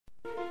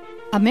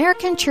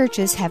American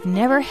churches have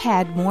never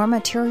had more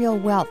material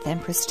wealth and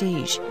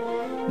prestige.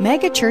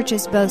 Mega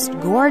churches boast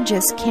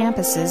gorgeous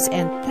campuses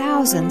and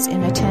thousands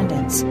in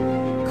attendance.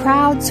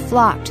 Crowds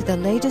flock to the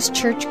latest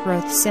church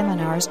growth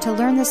seminars to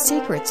learn the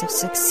secrets of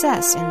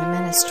success in the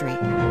ministry.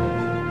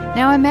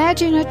 Now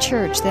imagine a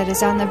church that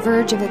is on the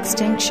verge of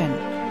extinction,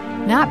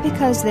 not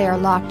because they are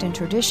locked in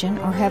tradition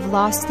or have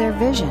lost their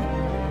vision,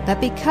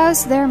 but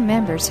because their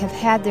members have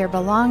had their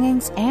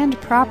belongings and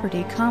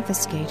property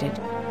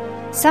confiscated.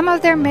 Some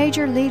of their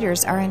major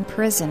leaders are in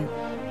prison,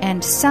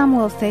 and some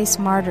will face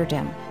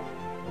martyrdom.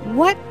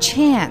 What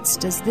chance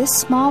does this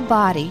small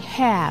body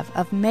have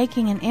of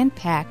making an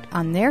impact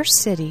on their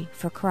city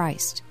for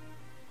Christ?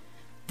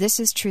 This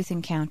is Truth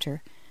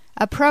Encounter,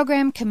 a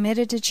program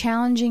committed to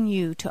challenging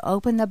you to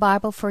open the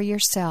Bible for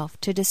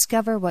yourself to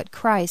discover what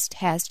Christ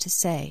has to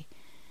say.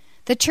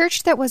 The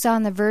church that was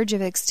on the verge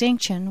of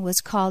extinction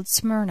was called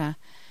Smyrna,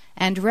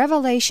 and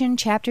Revelation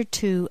chapter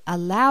 2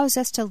 allows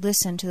us to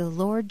listen to the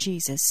Lord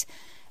Jesus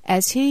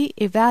as He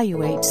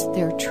evaluates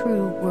their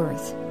true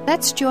worth.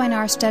 Let's join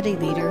our study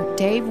leader,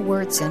 Dave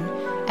Wurtson,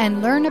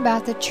 and learn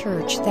about the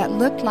church that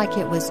looked like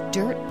it was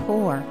dirt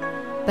poor,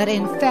 but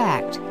in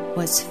fact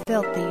was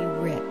filthy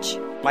rich.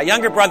 My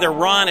younger brother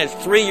Ron is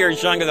 3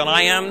 years younger than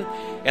I am,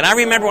 and I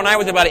remember when I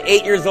was about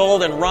 8 years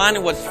old and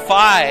Ron was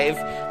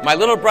 5, my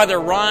little brother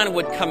Ron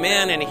would come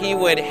in and he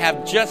would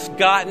have just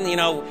gotten,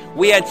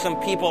 we had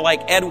some people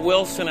like Ed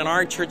Wilson in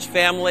our church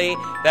family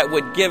that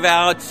would give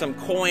out some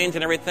coins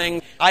and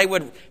everything. I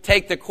would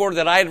take the quarter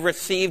that I had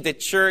received at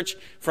church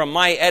from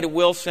my Ed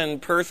Wilson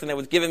person that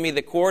was giving me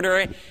the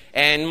quarter,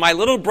 and my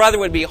little brother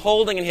would be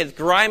holding in his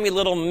grimy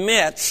little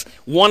mitts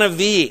one of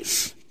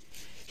these.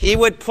 He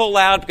would pull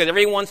out, because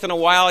every once in a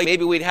while,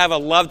 maybe we'd have a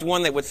loved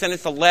one that would send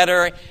us a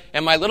letter,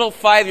 and my little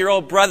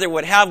 5-year-old brother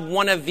would have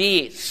one of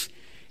these.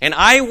 And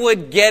I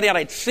would get it,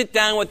 I'd sit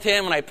down with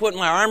him, and I'd put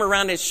my arm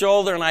around his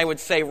shoulder, and I would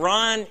say,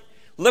 Ron,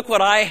 look what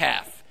I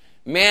have.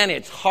 Man,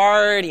 it's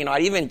hard.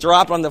 I'd even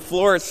drop it on the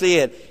floor, see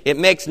it. It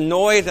makes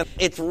noise.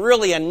 It's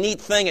really a neat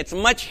thing. It's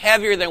much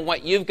heavier than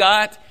what you've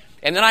got.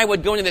 And then I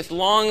would go into this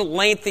long,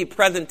 lengthy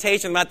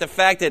presentation about the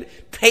fact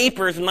that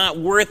paper's not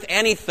worth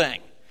anything.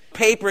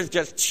 Paper's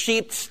just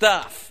cheap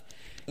stuff.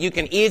 You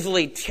can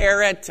easily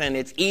tear it, and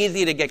it's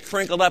easy to get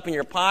crinkled up in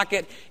your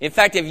pocket. In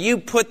fact, if you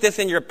put this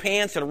in your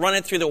pants and run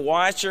it through the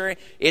washer,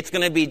 it's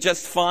going to be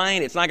just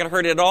fine. It's not going to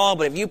hurt at all.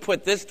 But if you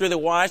put this through the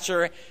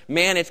washer,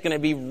 man, it's going to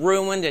be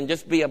ruined and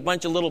just be a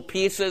bunch of little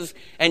pieces.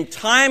 And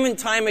time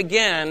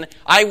again,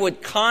 I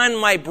would con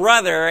my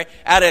brother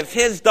out of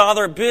his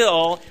dollar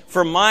bill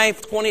for my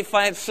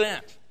 25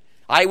 cents.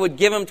 I would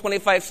give him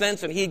 25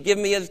 cents, and he'd give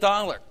me his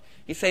dollar.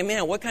 You say,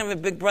 man, what kind of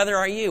a big brother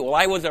are you? Well,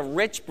 I was a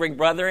rich big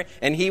brother,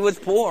 and he was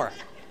poor.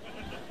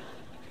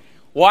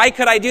 Why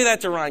could I do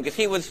that to Ron? Because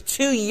he was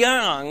too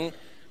young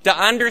to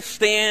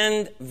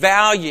understand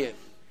value.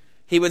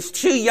 He was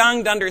too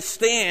young to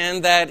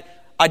understand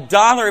that a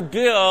dollar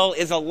bill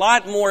is a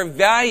lot more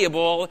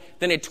valuable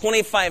than a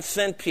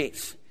 25-cent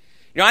piece.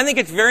 I think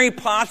it's very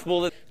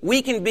possible that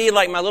we can be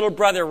like my little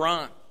brother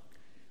Ron.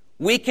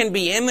 We can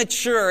be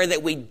immature,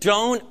 that we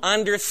don't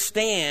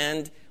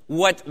understand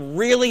what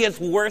really is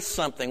worth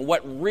something,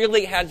 what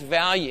really has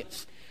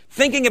values.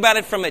 Thinking about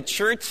it from a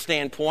church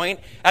standpoint,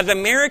 as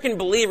American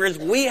believers,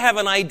 we have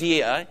an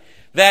idea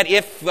that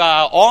if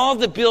all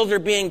the bills are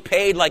being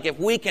paid, like if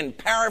we can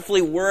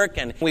powerfully work,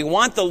 and we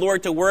want the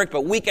Lord to work,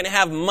 but we can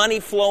have money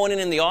flowing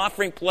in the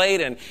offering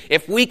plate, and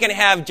if we can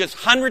have just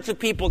hundreds of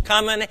people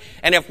coming,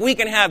 and if we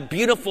can have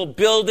beautiful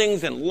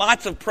buildings and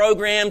lots of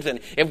programs, and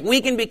if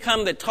we can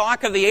become the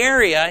talk of the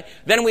area,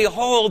 then we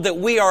hold that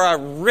we are a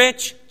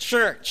rich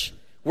church.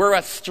 We're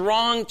a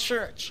strong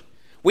church.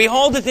 We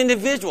hold as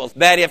individuals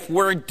that if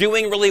we're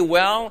doing really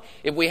well,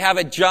 if we have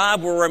a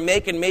job where we're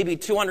making maybe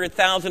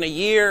 $200,000 a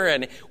year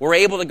and we're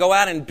able to go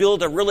out and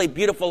build a really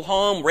beautiful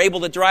home, we're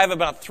able to drive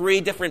about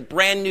 3 different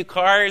brand new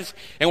cars,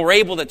 and we're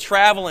able to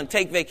travel and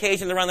take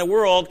vacations around the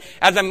world,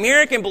 as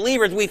American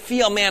believers, we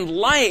feel, man,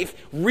 life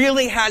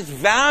really has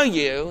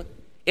value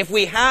if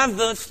we have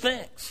those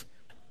things.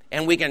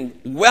 And we can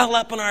well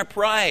up in our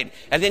pride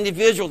as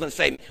individuals and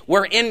say,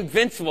 we're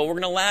invincible, we're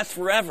going to last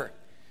forever.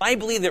 I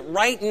believe that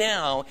right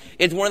now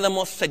is one of the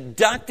most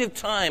seductive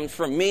times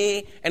for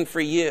me and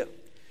for you.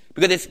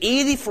 Because it's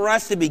easy for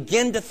us to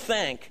begin to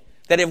think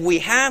that if we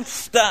have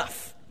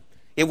stuff,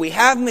 if we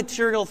have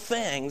material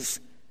things,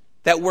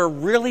 that we're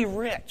really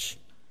rich,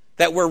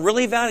 that we're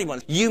really valuable.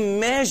 You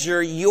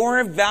measure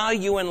your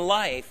value in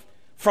life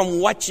from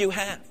what you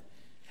have.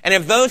 And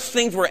if those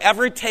things were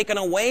ever taken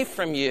away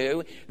from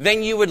you,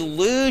 then you would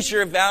lose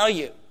your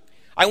value.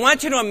 I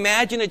want you to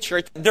imagine a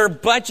church, their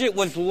budget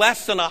was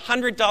less than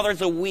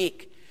 $100 a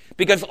week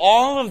because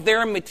all of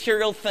their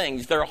material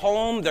things, their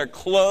home, their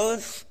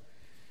clothes,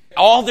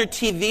 all their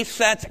TV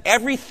sets,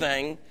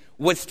 everything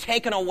was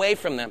taken away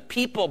from them.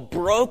 People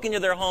broke into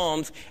their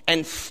homes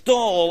and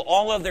stole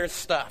all of their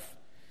stuff.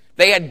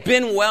 They had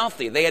been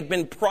wealthy. They had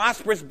been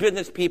prosperous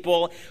business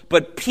people,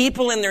 but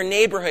people in their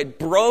neighborhood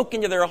broke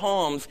into their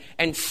homes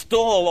and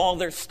stole all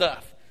their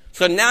stuff.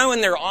 So now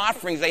in their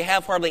offerings, they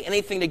have hardly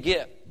anything to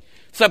give.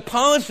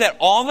 Suppose that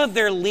all of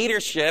their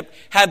leadership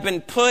have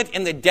been put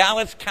in the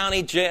Dallas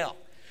County Jail.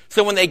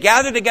 So when they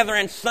gather together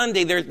on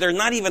Sunday, they're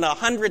not even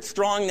 100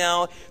 strong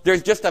now.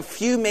 There's just a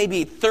few,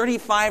 maybe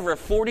 35 or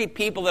 40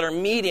 people that are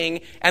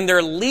meeting, and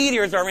their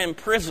leaders are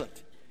imprisoned.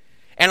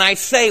 And I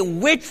say,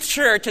 which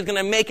church is going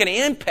to make an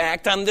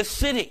impact on this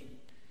city?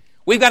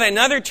 We've got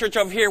another church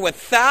over here with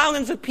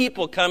thousands of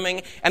people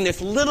coming, and this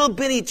little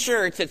bitty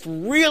church that's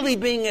really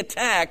being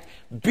attacked,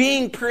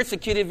 being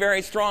persecuted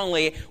very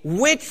strongly.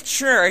 Which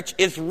church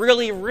is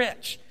really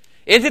rich?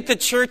 Is it the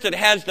church that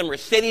has the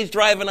Mercedes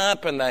driving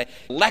up and the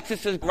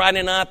Lexuses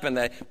riding up and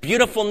the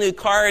beautiful new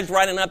cars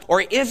riding up?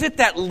 Or is it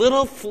that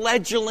little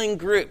fledgling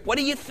group? What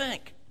do you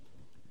think?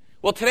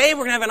 Well, today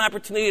we're going to have an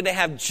opportunity to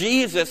have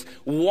Jesus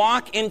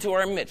walk into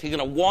our midst. He's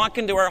going to walk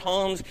into our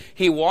homes.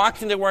 He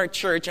walks into our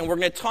church. And we're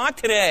going to talk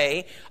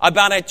today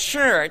about a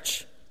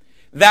church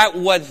that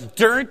was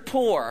dirt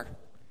poor.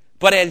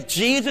 But as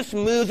Jesus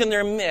moves in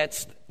their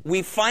midst,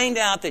 we find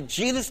out that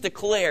Jesus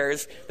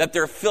declares that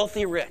they're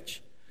filthy rich.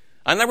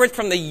 In other words,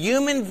 from the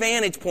human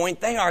vantage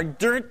point, they are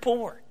dirt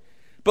poor.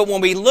 But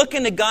when we look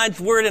into God's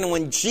Word and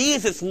when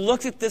Jesus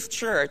looks at this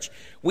church,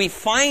 we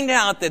find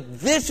out that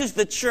this is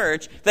the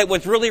church that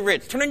was really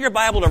rich. Turn in your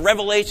Bible to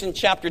Revelation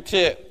chapter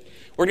 2.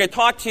 We're going to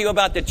talk to you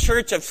about the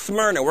church of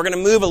Smyrna. We're going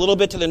to move a little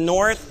bit to the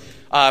north.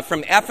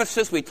 From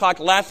Ephesus, we talked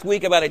last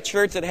week about a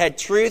church that had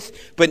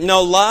truth but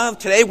no love.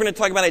 Today we're going to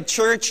talk about a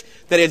church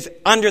that is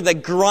under the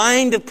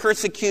grind of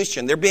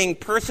persecution. They're being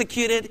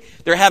persecuted.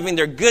 They're having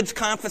their goods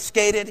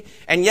confiscated.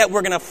 And yet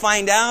we're going to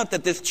find out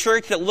that this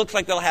church that looks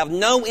like they'll have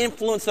no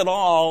influence at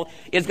all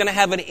is going to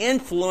have an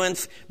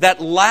influence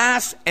that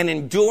lasts and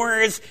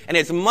endures and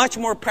is much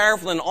more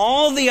powerful than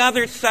all the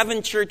other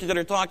 7 churches that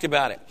are talked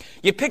about it.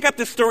 You pick up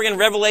the story in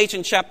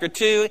Revelation chapter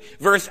 2,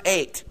 verse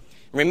 8.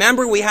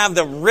 Remember, we have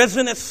the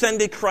risen,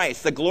 ascended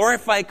Christ, the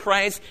glorified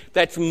Christ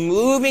that's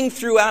moving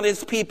throughout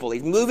his people.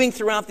 He's moving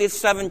throughout these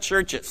 7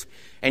 churches.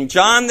 And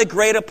John, the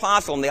great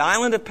apostle on the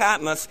island of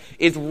Patmos,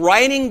 is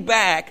writing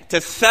back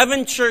to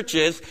 7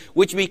 churches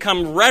which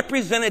become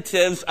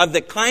representatives of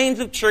the kinds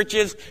of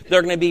churches that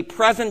are going to be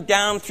present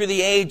down through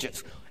the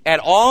ages.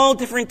 At all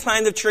different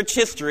times of church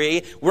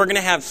history, we're going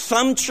to have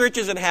some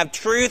churches that have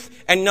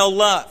truth and no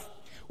love.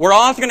 We're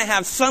also going to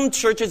have some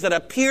churches that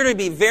appear to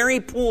be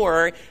very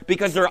poor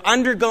because they're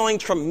undergoing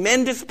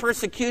tremendous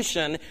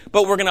persecution,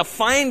 but we're going to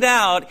find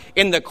out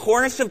in the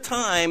course of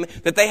time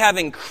that they have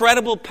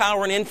incredible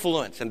power and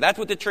influence. And that's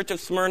what the church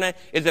of Smyrna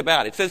is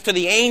about. It says, to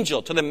the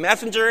angel, to the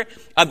messenger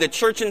of the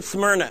church in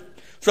Smyrna.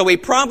 So we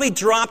probably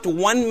dropped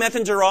 1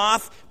 messenger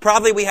off.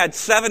 Probably we had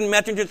 7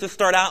 messengers to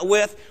start out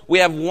with. We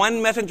have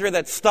 1 messenger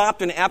that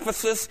stopped in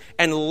Ephesus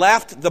and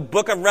left the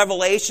book of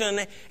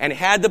Revelation and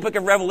had the book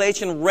of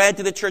Revelation read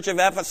to the church of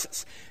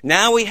Ephesus.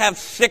 Now we have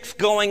 6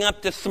 going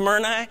up to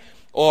Smyrna.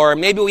 Or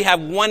maybe we have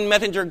 1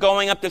 messenger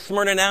going up to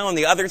Smyrna now and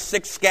the other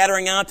 6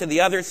 scattering out to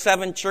the other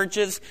 7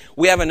 churches.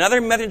 We have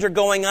another messenger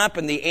going up,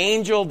 and the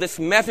angel, this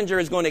messenger,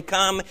 is going to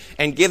come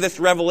and give this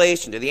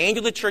revelation to the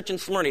angel of the church in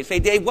Smyrna. You say,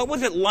 Dave, what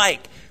was it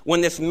like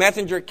when this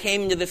messenger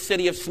came into the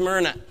city of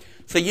Smyrna?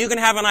 So you can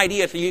have an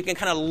idea, so you can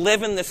kind of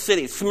live in the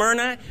city.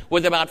 Smyrna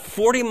was about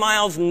 40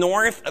 miles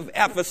north of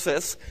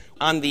Ephesus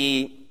on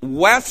the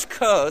west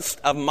coast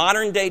of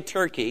modern-day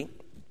Turkey.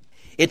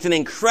 It's an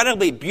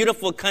incredibly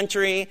beautiful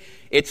country.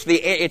 It's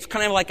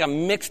kind of like a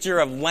mixture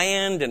of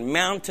land and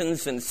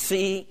mountains and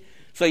sea.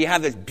 So you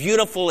have this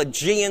beautiful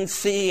Aegean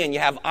Sea, and you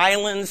have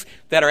islands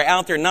that are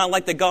out there, not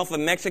like the Gulf of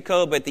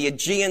Mexico, but the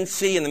Aegean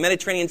Sea and the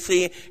Mediterranean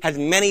Sea has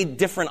many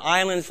different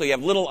islands. So you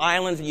have little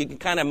islands that you can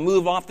kind of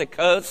move off the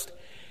coast.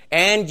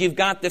 And you've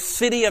got the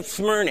city of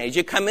Smyrna. As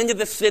you come into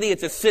the city,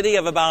 it's a city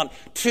of about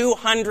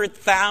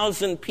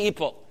 200,000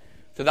 people.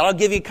 So that'll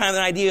give you kind of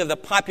an idea of the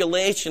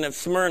population of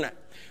Smyrna.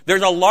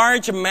 There's a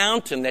large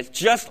mountain that's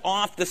just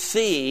off the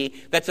sea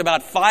that's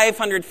about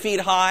 500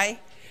 feet high.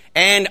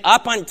 And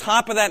up on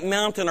top of that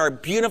mountain are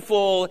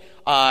beautiful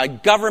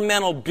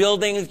governmental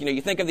buildings. You know,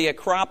 you think of the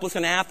Acropolis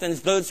in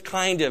Athens, those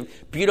kind of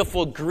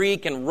beautiful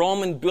Greek and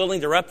Roman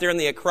buildings are up there in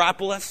the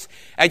Acropolis.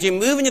 As you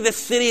move into the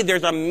city,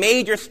 there's a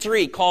major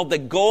street called the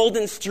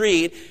Golden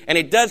Street, and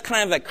it does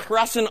kind of a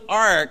crescent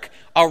arc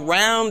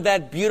around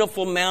that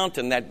beautiful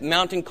mountain, that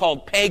mountain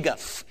called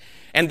Pegasus.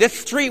 And this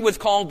street was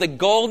called the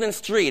Golden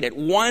Street. At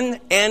one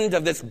end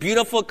of this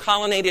beautiful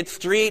colonnaded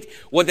street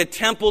was a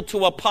temple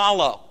to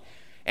Apollo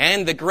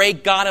and the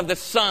great god of the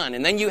sun.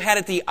 And then you had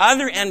at the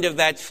other end of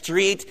that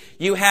street,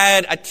 you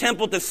had a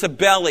temple to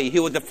Cybele,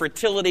 who was the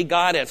fertility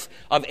goddess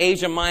of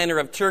Asia Minor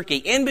of Turkey.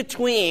 In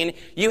between,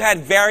 you had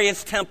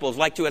various temples,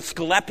 like to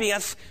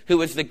Asclepius, who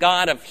was the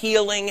god of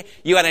healing.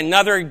 You had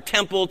another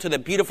temple to the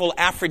beautiful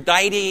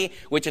Aphrodite,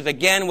 which is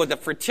again was a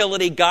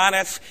fertility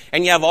goddess.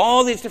 And you have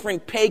all these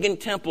different pagan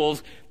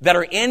temples that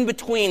are in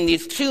between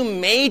these 2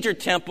 major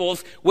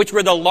temples, which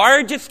were the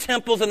largest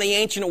temples in the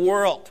ancient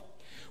world.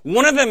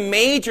 One of the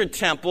major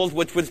temples,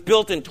 which was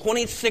built in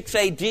 26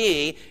 AD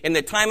in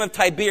the time of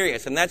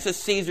Tiberius, and that's the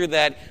Caesar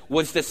that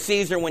was the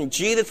Caesar when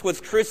Jesus was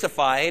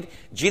crucified.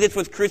 Jesus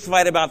was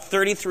crucified about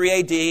 33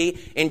 AD.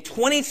 In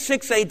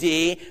 26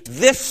 AD,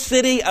 this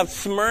city of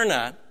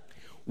Smyrna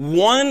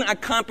won a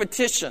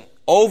competition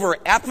over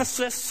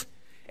Ephesus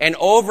and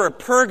over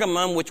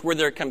Pergamum, which were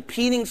their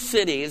competing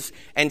cities,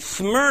 and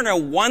Smyrna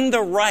won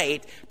the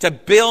right to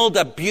build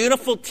a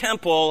beautiful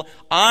temple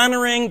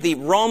honoring the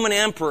Roman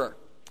emperor,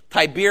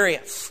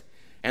 Tiberius.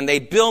 And they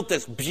built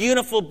this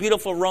beautiful,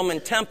 beautiful Roman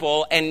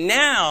temple, and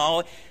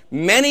now,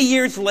 many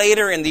years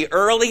later in the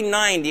early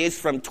 90s,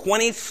 from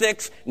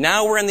 26,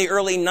 now we're in the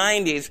early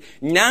 90s,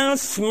 now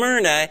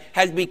Smyrna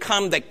has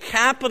become the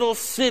capital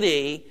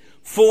city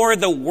for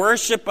the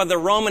worship of the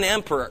Roman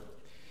emperor.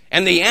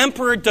 And the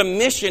Emperor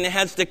Domitian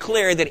has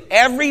declared that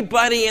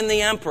everybody in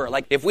the emperor,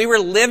 like if we were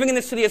living in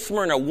the city of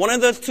Smyrna, one of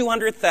those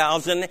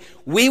 200,000,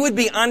 we would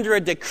be under a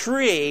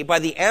decree by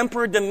the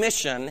Emperor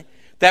Domitian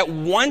that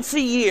once a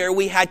year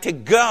we had to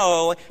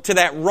go to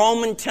that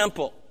Roman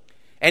temple.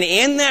 And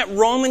in that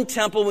Roman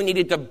temple, we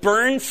needed to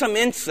burn some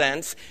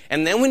incense,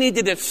 and then we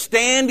needed to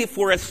stand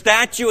before a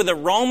statue of the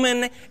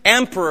Roman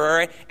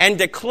emperor and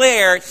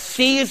declare,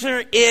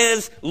 Caesar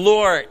is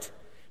Lord.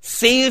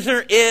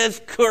 Caesar is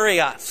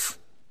Kurios.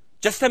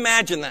 Just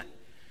imagine that.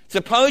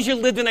 Suppose you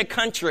lived in a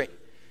country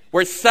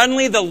where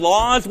suddenly the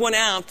laws went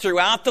out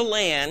throughout the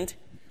land,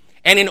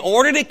 and in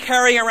order to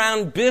carry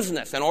on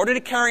business, in order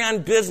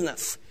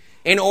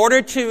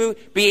to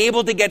be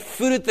able to get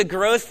food at the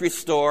grocery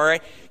store,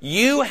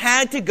 you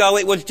had to go.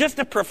 It was just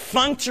a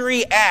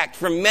perfunctory act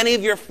for many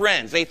of your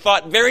friends. They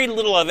thought very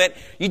little of it.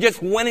 You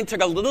just went and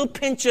took a little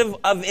pinch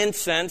of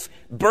incense,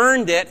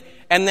 burned it,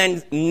 and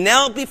then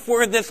knelt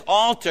before this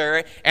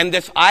altar and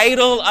this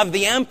idol of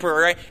the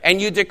emperor,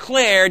 and you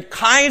declared,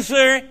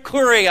 Kaiser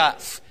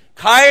Kurios.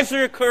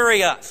 Kaiser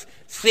Kurios.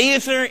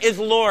 Caesar is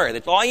Lord.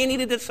 That's all you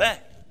needed to say.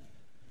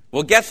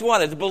 Well, guess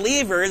what? As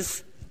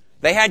believers,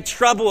 they had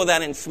trouble with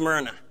that in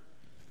Smyrna.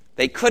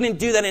 They couldn't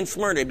do that in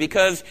Smyrna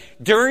because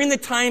during the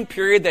time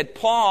period that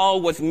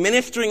Paul was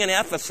ministering in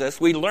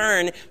Ephesus, we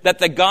learn that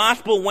the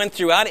gospel went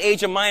throughout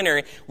Asia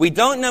Minor. We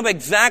don't know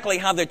exactly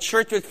how the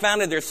church was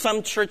founded. There's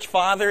some church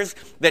fathers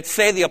that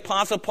say the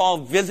Apostle Paul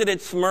visited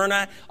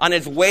Smyrna on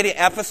his way to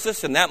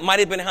Ephesus, and that might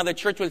have been how the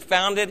church was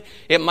founded.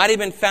 It might have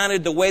been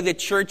founded the way the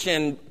church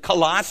in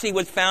Colossae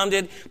was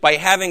founded, by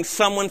having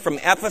someone from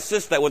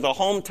Ephesus that was a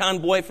hometown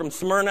boy from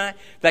Smyrna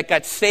that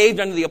got saved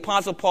under the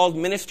Apostle Paul's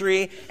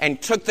ministry and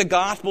took the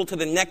gospel to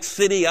the next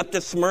city up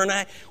to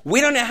Smyrna.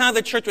 We don't know how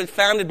the church was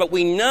founded, but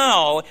we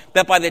know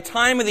that by the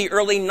time of the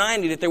early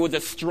 90s that there was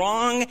a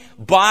strong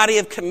body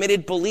of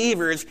committed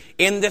believers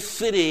in this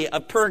city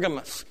of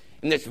Pergamos,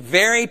 in this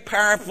very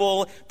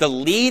powerful, the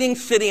leading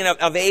city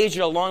of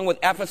Asia along with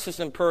Ephesus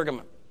and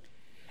Pergamum.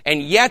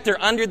 And yet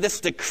they're under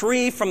this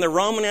decree from the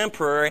Roman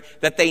emperor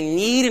that they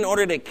need, in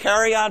order to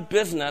carry out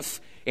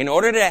business, in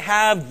order to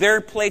have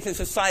their place in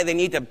society, they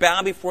need to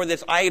bow before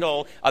this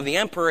idol of the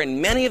emperor,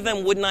 and many of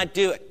them would not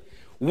do it.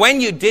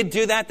 When you did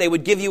do that, they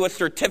would give you a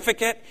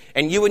certificate,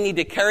 and you would need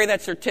to carry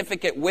that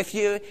certificate with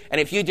you. And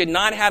if you did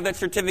not have that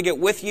certificate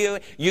with you,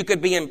 you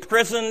could be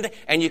imprisoned,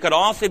 and you could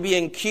also be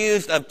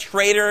accused of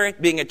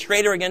being a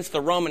traitor against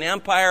the Roman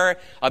Empire,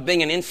 of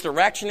being an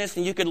insurrectionist,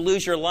 and you could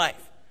lose your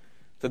life.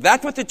 So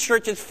that's what the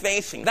church is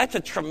facing. That's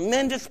a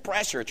tremendous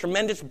pressure, a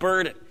tremendous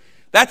burden.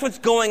 That's what's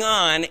going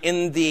on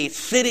in the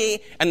city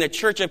and the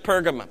church of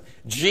Pergamum.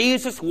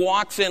 Jesus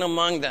walks in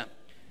among them,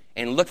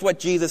 and look what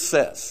Jesus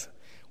says.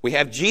 We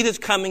have Jesus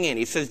coming in.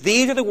 He says,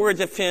 these are the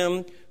words of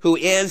him who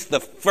is the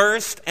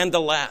first and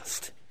the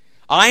last.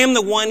 I am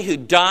the one who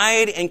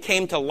died and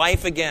came to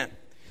life again.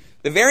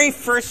 The very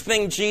first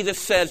thing Jesus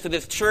says to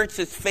this church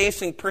that's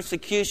facing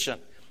persecution,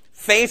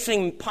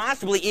 facing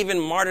possibly even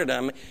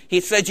martyrdom, he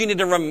says you need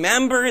to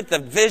remember the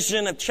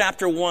vision of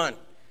chapter 1.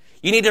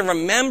 You need to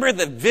remember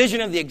the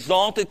vision of the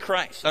exalted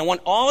Christ. I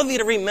want all of you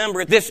to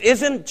remember this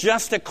isn't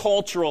just a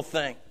cultural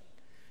thing.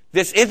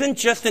 This isn't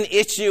just an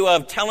issue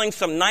of telling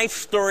some nice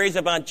stories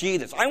about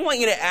Jesus. I want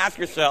you to ask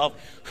yourself,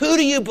 who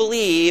do you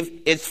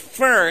believe is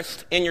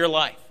first in your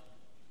life?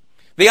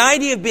 The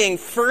idea of being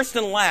first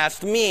and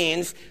last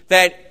means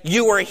that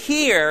you were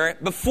here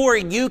before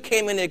you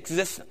came into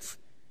existence.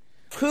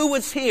 Who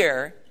was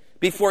here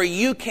before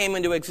you came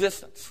into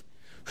existence?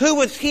 Who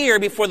was here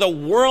before the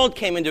world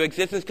came into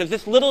existence? Because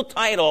this little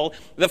title,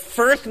 the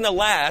first and the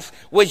last,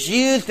 was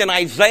used in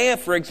Isaiah,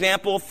 for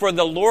example, for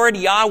the Lord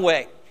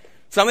Yahweh.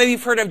 Some of you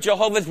have heard of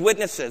Jehovah's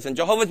Witnesses, and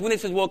Jehovah's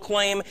Witnesses will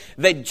claim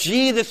that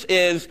Jesus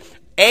is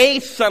a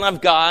Son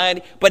of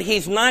God, but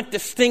he's not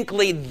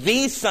distinctly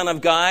the Son of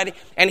God.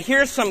 And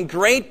here's some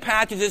great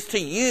passages to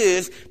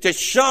use to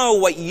show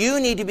what you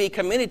need to be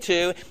committed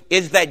to,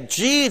 is that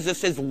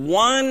Jesus is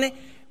one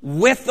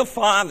with the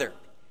Father.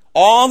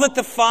 All that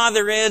the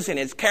Father is in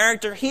his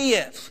character, he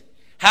is.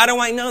 How do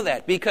I know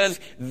that? Because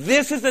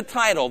this is the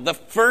title, the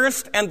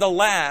first and the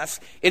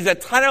last, is a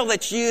title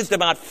that's used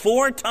about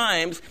 4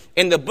 times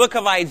in the book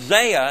of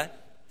Isaiah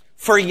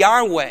for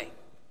Yahweh,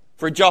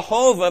 for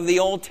Jehovah of the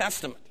Old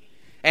Testament.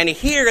 And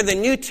here, the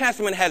New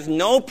Testament has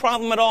no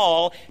problem at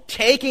all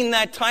taking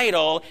that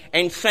title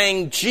and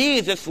saying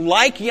Jesus,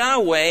 like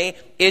Yahweh,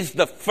 is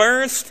the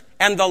first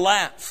and the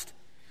last.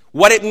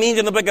 What it means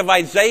in the book of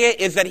Isaiah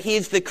is that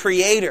he's the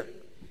creator.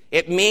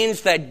 It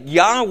means that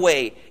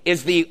Yahweh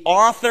is the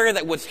author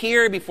that was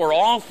here before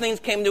all things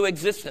came into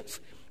existence.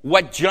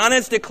 What John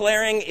is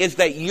declaring is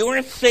that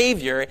your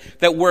Savior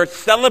that we're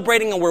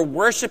celebrating and we're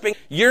worshiping,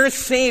 your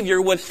Savior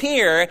was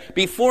here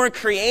before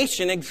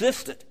creation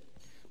existed.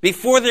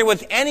 Before there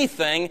was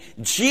anything,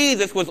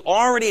 Jesus was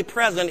already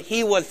present.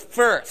 He was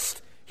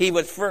first. He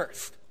was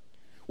first.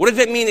 What does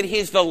it mean that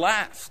he's the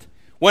last?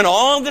 When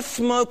all the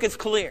smoke is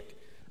cleared.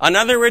 In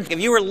other words, if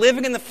you were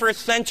living in the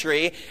first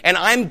century and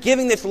I'm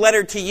giving this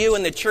letter to you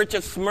in the church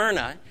of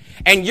Smyrna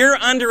and you're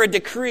under a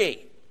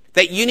decree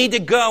that you need to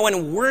go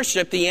and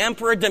worship the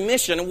Emperor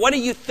Domitian, what are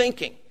you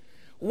thinking?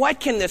 What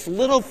can this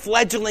little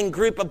fledgling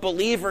group of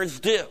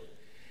believers do?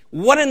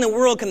 What in the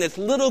world can this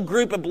little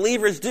group of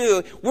believers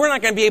do? We're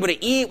not going to be able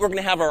to eat. We're going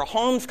to have our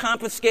homes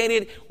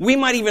confiscated. We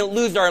might even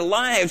lose our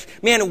lives.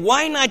 Man,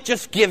 why not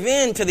just give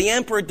in to the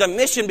Emperor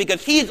Domitian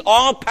because he's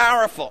all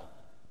powerful?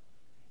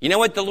 You know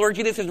what the Lord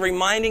Jesus is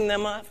reminding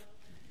them of?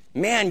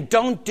 Man,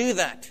 don't do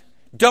that.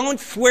 Don't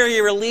swear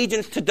your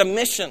allegiance to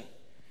Domitian.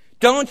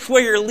 Don't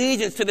swear your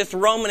allegiance to this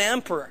Roman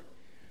emperor.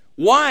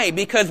 Why?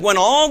 Because when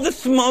all the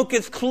smoke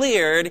is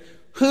cleared,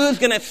 who's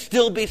going to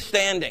still be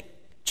standing?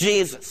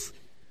 Jesus.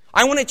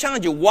 I want to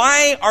challenge you.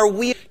 Why are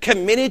we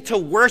committed to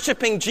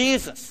worshiping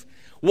Jesus?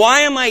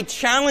 Why am I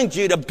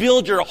challenging you to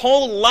build your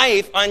whole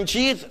life on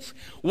Jesus?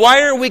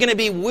 Why are we going to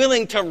be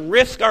willing to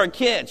risk our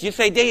kids? You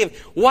say, Dave,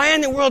 why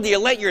in the world do you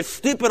let your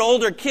stupid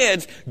older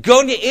kids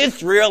go to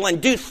Israel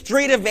and do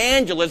street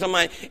evangelism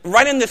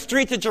right in the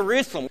streets of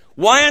Jerusalem?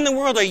 Why in the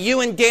world are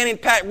you and Dan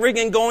and Pat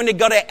Riggin going to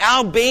go to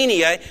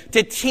Albania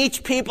to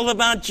teach people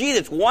about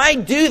Jesus? Why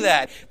do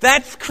that?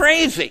 That's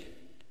crazy.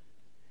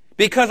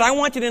 Because I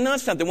want you to know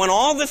something. When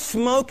all the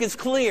smoke is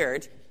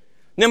cleared,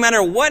 no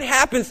matter what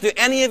happens to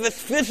any of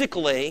us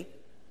physically,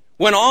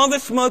 when all the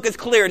smoke is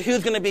cleared,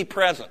 who's going to be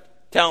present?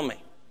 Tell me.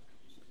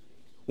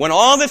 When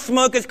all the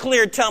smoke is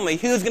cleared, tell me,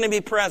 who's going to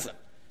be present?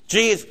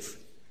 Jesus.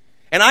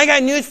 And I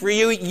got news for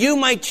you. You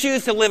might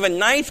choose to live a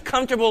nice,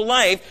 comfortable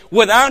life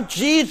without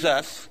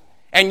Jesus,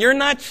 and you're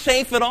not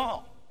safe at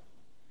all.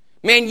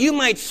 Man, you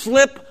might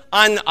slip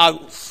on a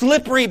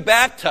slippery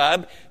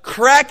bathtub,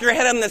 crack your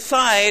head on the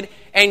side,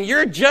 and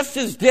you're just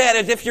as dead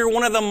as if you're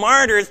one of the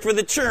martyrs for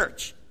the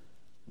church.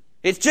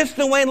 It's just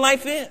the way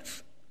life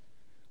is.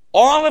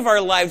 All of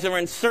our lives are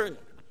uncertain.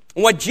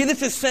 And what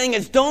Jesus is saying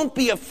is don't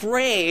be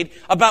afraid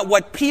about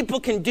what people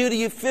can do to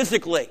you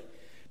physically.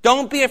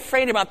 Don't be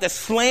afraid about the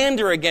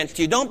slander against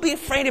you. Don't be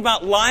afraid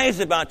about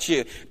lies about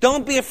you.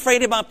 Don't be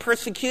afraid about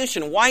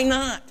persecution. Why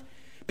not?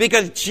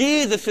 Because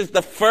Jesus is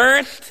the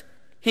first.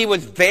 He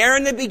was there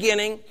in the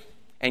beginning.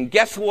 And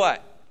guess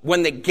what?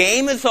 When the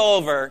game is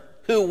over,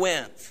 who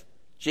wins?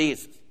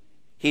 Jesus.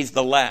 He's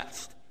the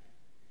last.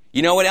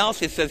 You know what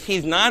else? It says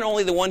he's not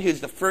only the one who's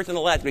the first and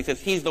the last, but he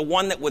says he's the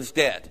one that was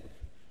dead.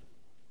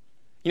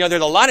 You know,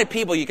 there's a lot of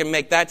people you can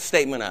make that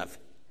statement of.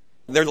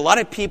 There's a lot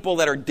of people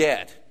that are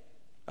dead.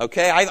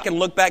 Okay? I can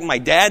look back, my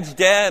dad's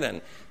dead,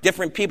 and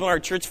different people in our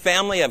church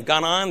family have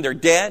gone on, they're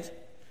dead.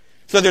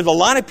 So there's a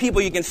lot of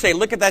people you can say,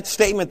 look at that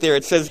statement there.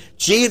 It says,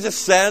 Jesus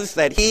says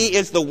that he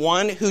is the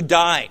one who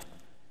died.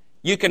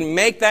 You can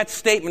make that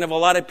statement of a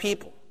lot of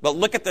people. But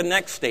look at the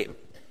next statement.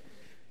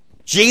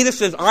 Jesus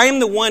says, I am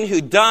the one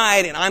who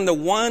died, and I'm the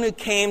one who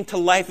came to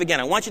life again.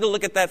 I want you to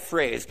look at that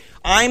phrase.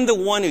 I'm the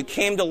one who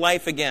came to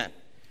life again.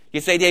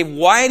 You say, Dave,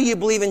 why do you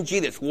believe in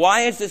Jesus?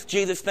 Why is this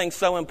Jesus thing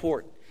so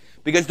important?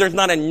 Because there's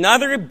not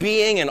another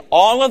being in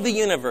all of the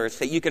universe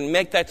that you can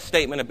make that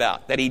statement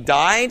about. That he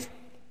died,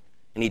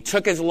 and he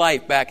took his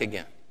life back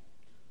again.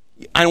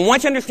 I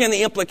want you to understand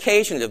the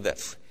implications of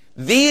this.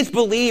 These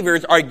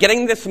believers are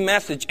getting this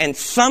message, and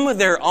some of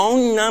their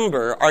own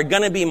number are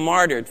going to be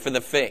martyred for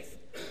the faith.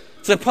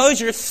 Suppose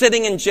you're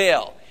sitting in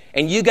jail,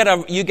 and you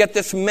get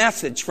this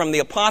message from the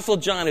Apostle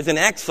John who's in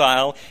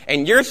exile,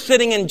 and you're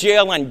sitting in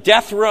jail on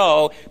death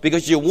row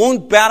because you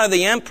won't bow to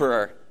the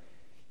emperor.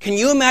 Can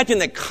you imagine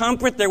the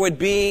comfort there would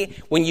be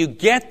when you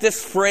get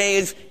this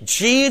phrase,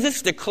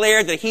 Jesus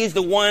declared that he's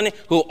the one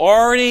who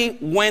already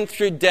went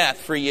through death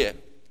for you.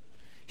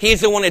 He's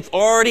the one that's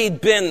already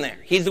been there.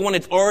 He's the one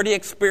that's already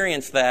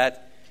experienced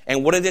that.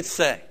 And what did it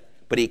say?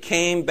 But he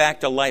came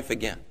back to life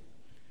again.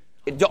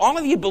 Do all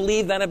of you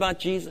believe that about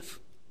Jesus?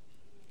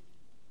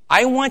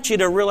 I want you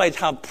to realize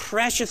how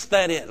precious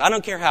that is. I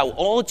don't care how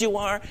old you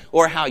are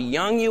or how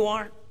young you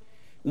are.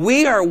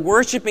 We are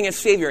worshiping a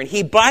Savior. And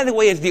he, by the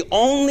way, is the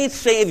only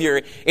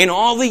Savior in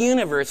all the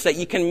universe that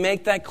you can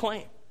make that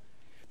claim.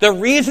 The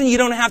reason you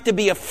don't have to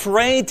be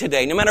afraid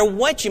today, no matter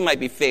what you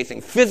might be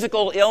facing,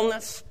 physical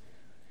illness,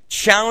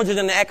 challenges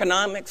in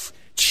economics,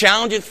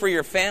 challenges for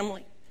your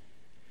family.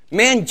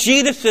 Man,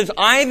 Jesus says,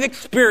 I've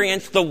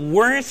experienced the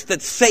worst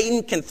that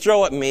Satan can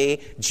throw at me.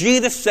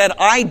 Jesus said,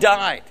 I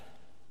died.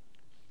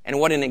 And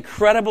what an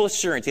incredible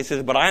assurance. He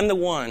says, but I'm the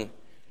one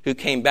who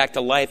came back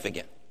to life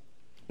again.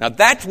 Now,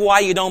 that's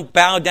why you don't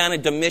bow down to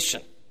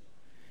Domitian.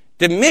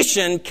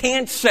 Domitian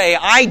can't say,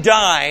 I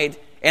died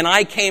and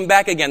I came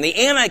back again.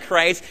 The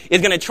Antichrist is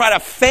going to try to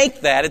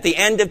fake that at the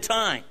end of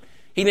time.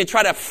 He's going to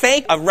try to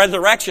fake a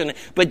resurrection,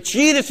 but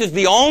Jesus is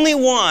the only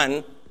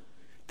one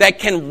that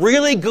can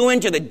really go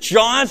into the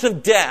jaws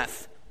of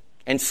death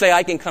and say,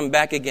 I can come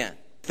back again.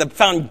 The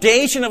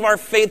foundation of our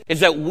faith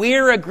is that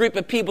we're a group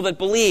of people that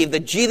believe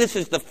that Jesus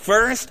is the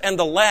first and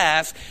the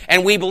last,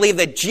 and we believe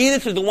that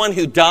Jesus is the one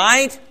who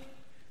died,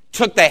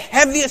 took the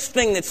heaviest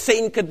thing that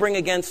Satan could bring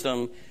against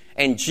him,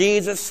 and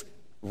Jesus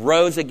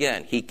rose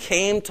again. He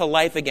came to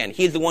life again.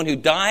 He's the one who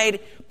died,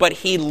 but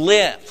he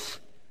lives.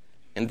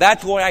 And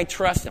that's why I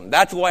trust him.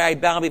 That's why I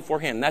bow before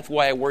him. That's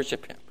why I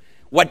worship him.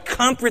 What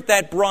comfort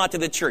that brought to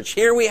the church.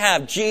 Here we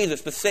have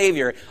Jesus, the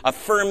Savior,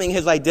 affirming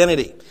his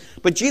identity.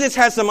 But Jesus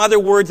has some other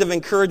words of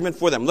encouragement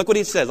for them. Look what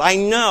he says. I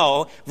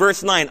know,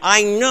 verse 9,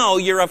 I know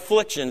your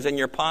afflictions and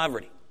your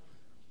poverty.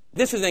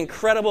 This is an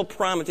incredible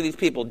promise to these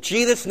people.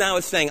 Jesus now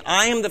is saying,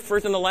 I am the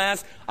first and the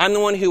last. I'm the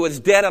one who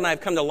was dead and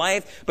I've come to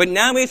life. But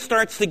now he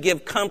starts to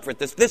give comfort.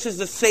 This is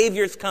the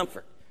Savior's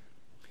comfort.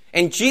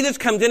 And Jesus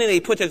comes in and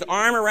he puts his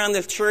arm around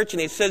this church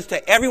and he says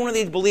to every one of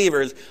these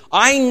believers,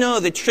 I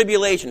know the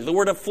tribulations. The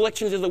word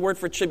afflictions is the word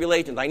for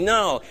tribulations. I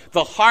know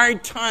the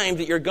hard times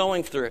that you're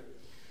going through.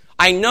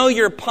 I know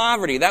your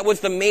poverty. That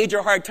was the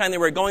major hard time they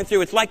were going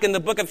through. It's like in the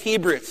book of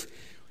Hebrews.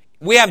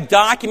 We have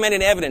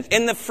documented evidence.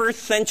 In the first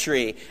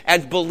century,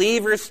 as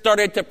believers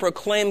started to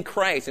proclaim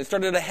Christ and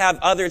started to have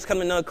others come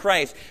to know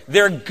Christ,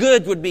 their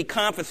goods would be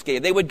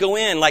confiscated. They would go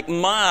in, like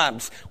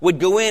mobs would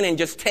go in and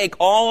just take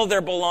all of their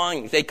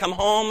belongings. They'd come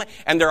home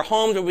and their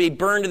homes would be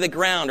burned to the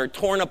ground or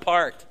torn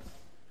apart.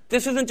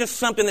 This isn't just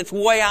something that's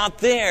way out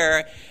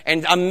there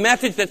and a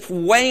message that's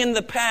way in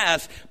the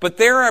past, but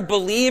there are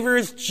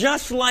believers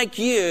just like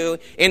you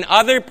in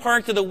other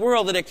parts of the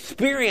world that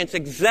experience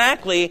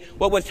exactly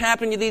what was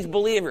happening to these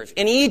believers.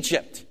 In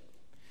Egypt,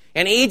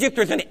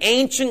 there's an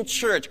ancient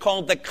church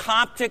called the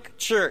Coptic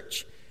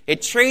Church.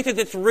 It traces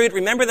its root.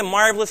 Remember the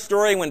marvelous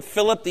story when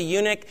Philip the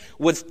eunuch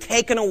was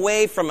taken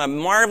away from a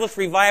marvelous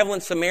revival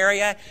in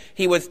Samaria?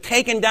 He was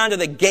taken down to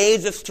the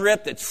Gaza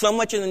Strip that's so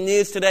much in the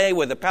news today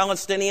with the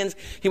Palestinians.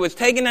 He was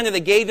taken down to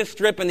the Gaza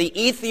Strip, and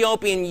the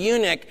Ethiopian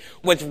eunuch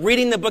was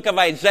reading the book of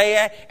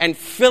Isaiah, and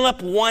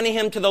Philip won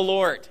him to the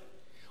Lord.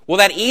 Well,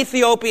 that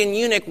Ethiopian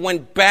eunuch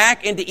went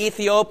back into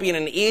Ethiopia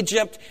and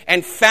Egypt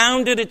and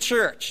founded a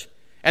church.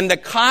 And the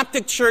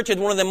Coptic Church is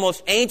one of the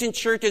most ancient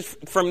churches.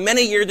 For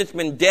many years it's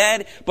been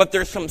dead, but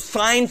there's some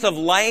signs of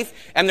life,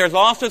 and there's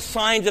also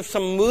signs of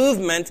some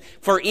movement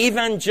for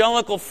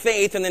evangelical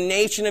faith in the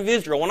nation of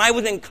Israel. When I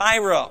was in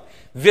Cairo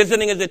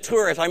visiting as a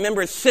tourist, I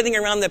remember sitting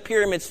around the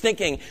pyramids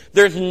thinking,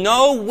 there's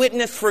no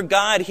witness for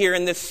God here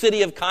in this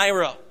city of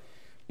Cairo.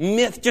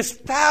 Just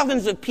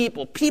thousands of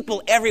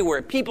people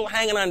everywhere, people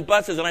hanging on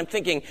buses, and I'm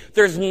thinking,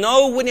 there's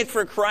no witness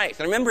for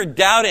Christ. I remember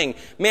doubting,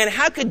 man,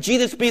 how could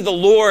Jesus be the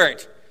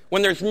Lord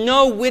when there's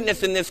no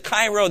witness in this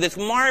Cairo, this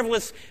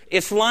marvelous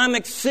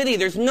Islamic city?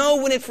 There's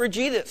no witness for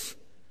Jesus.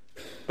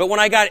 But when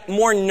I got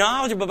more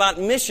knowledgeable about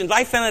missions,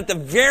 I found at the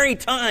very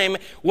time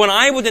when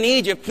I was in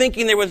Egypt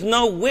thinking there was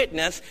no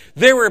witness,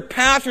 there were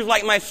pastors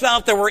like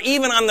myself that were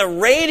even on the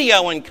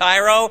radio in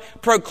Cairo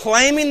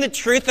proclaiming the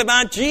truth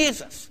about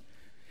Jesus.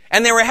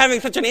 And they were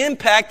having such an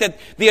impact that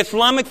the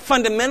Islamic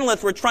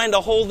fundamentalists were trying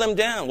to hold them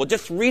down. Well,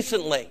 just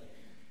recently,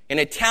 in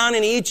a town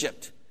in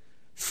Egypt,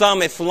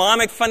 some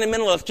Islamic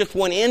fundamentalists just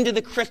went into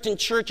the Christian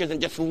churches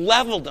and just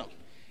leveled them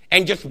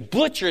and just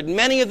butchered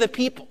many of the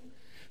people.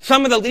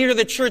 Some of the leaders of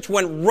the church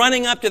went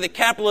running up to the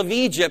capital of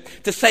Egypt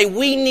to say,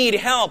 we need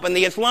help. And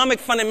the Islamic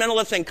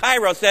fundamentalists in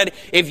Cairo said,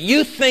 if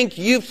you think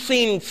you've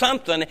seen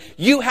something,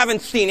 you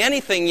haven't seen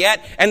anything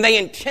yet. And they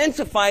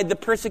intensified the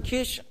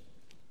persecution.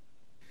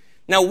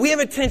 Now, we have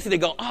a tendency to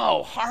go,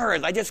 oh,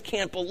 horrors, I just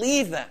can't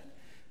believe that.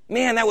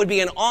 Man, that would be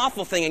an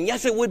awful thing. And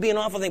yes, it would be an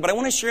awful thing. But I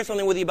want to share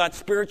something with you about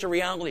spiritual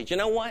realities. You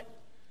know what?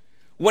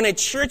 When a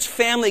church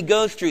family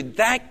goes through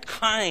that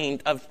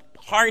kind of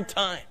hard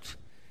times,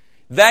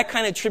 that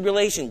kind of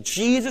tribulation,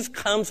 Jesus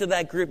comes to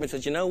that group and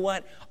says, you know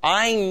what?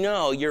 I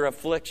know your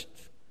afflictions.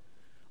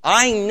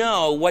 I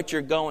know what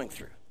you're going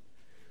through.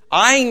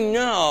 I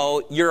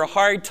know your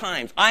hard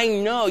times. I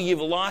know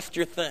you've lost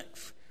your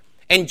things.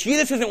 And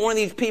Jesus isn't one of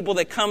these people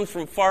that comes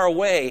from far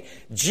away.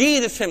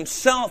 Jesus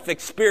himself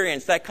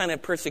experienced that kind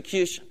of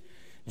persecution.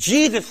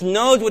 Jesus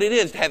knows what it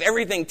is to have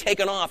everything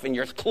taken off and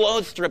your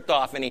clothes stripped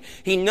off. And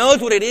he knows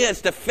what it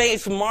is to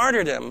face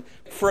martyrdom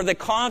for the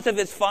cause of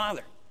his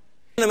Father.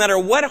 No matter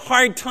what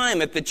hard time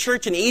that the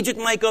church in Egypt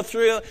might go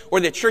through, or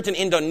the church in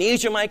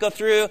Indonesia might go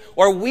through,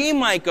 or we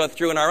might go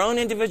through in our own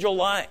individual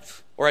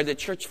lives, or as a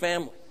church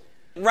family.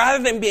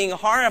 Rather than being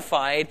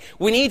horrified,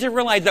 we need to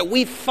realize that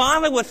we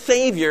follow a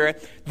Savior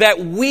that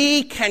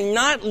we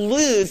cannot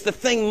lose the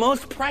thing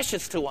most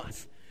precious to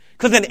us.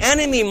 Because an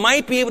enemy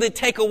might be able to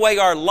take away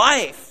our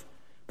life,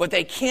 but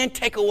they can't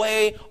take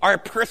away our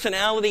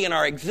personality and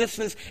our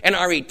existence and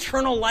our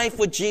eternal life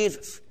with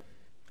Jesus.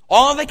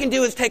 All they can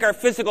do is take our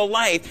physical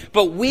life,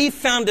 but we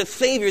found a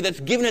Savior that's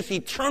given us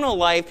eternal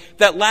life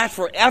that lasts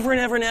forever and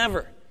ever and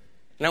ever.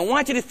 And I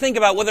want you to think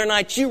about whether or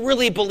not you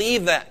really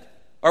believe that,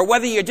 or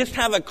whether you just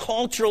have a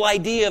cultural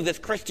idea of this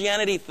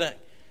Christianity thing.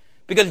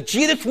 Because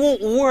Jesus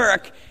won't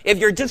work if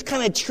you're just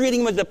kind of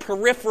treating him as a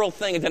peripheral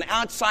thing, as an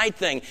outside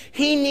thing.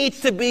 He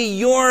needs to be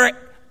your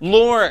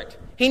Lord.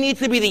 He needs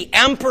to be the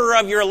emperor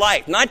of your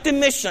life, not the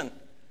mission,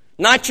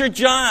 not your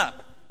job,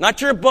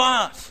 not your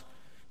boss,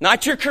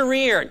 not your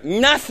career.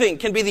 Nothing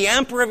can be the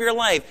emperor of your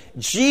life.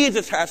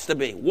 Jesus has to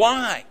be.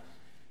 Why?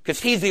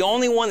 Because he's the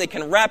only one that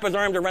can wrap his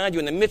arms around you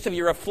in the midst of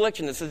your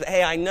affliction and says,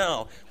 hey, I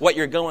know what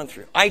you're going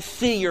through. I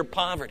see your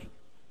poverty.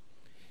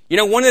 You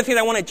know, one of the things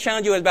I want to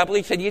challenge you about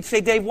belief, you'd say,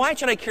 Dave, why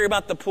should I care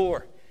about the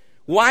poor?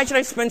 Why should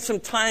I spend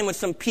some time with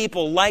some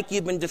people like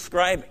you've been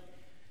describing?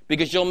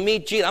 Because you'll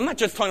meet Jesus. I'm not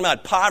just talking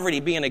about poverty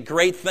being a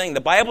great thing.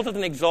 The Bible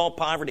doesn't exalt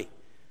poverty.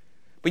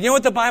 But you know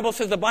what the Bible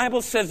says? The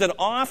Bible says that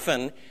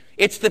often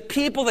it's the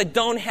people that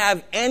don't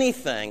have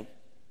anything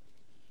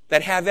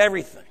that have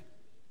everything.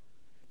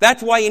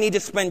 That's why you need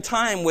to spend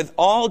time with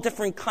all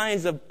different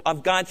kinds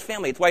of God's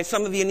family. It's why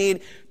some of you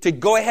need to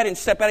go ahead and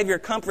step out of your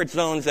comfort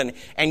zones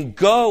and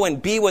go and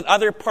be with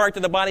other parts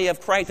of the body of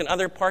Christ and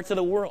other parts of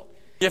the world.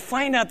 You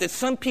find out that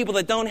some people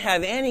that don't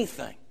have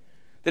anything,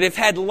 that have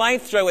had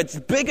life through its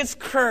biggest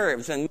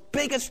curves and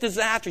biggest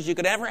disasters you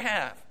could ever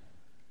have,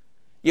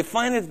 you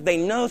find that they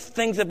know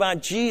things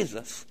about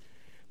Jesus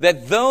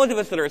that those of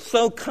us that are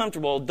so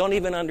comfortable don't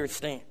even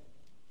understand.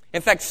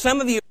 In fact, some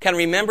of you can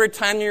remember a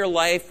time in your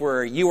life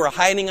where you were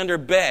hiding under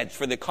beds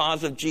for the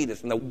cause of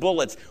Jesus and the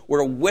bullets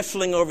were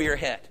whistling over your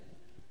head.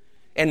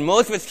 And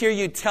most of us here,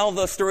 you tell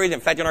those stories. In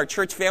fact, in our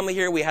church family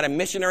here, we had a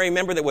missionary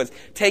member that was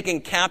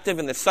taken captive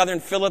in the southern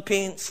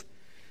Philippines.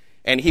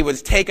 And he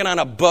was taken on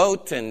a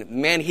boat, and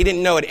man, he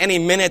didn't know at any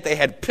minute they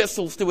had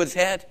pistols to his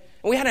head.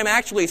 And we had him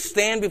actually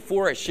stand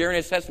before us, sharing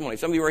his testimony.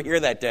 Some of you were here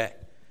that day.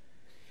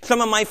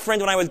 Some of my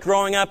friends when I was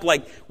growing up,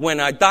 like when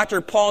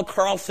Dr. Paul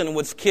Carlson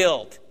was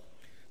killed,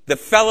 the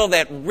fellow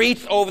that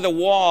reached over the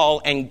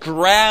wall and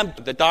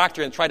grabbed the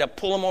doctor and tried to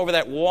pull him over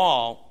that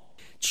wall,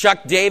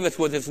 Chuck Davis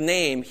was his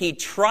name. He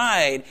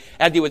tried,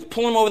 as he was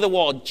pulling him over the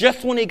wall,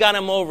 just when he got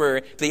him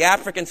over, the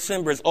African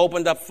Simbers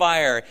opened up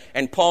fire,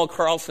 and Paul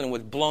Carlson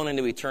was blown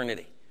into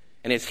eternity.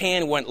 And his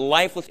hand went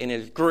lifeless in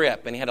his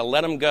grip, and he had to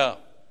let him go.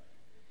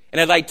 And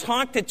as I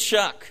talked to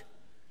Chuck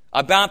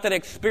about that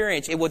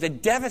experience, it was a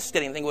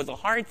devastating thing. It was a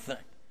hard thing.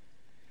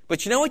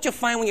 But you know what you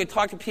find when you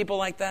talk to people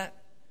like that?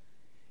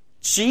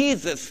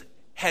 Jesus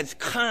has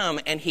come,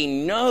 and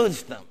he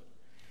knows them.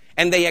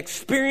 And they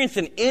experienced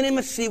an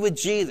intimacy with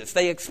Jesus.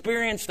 They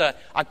experienced a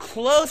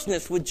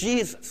closeness with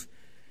Jesus.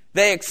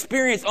 They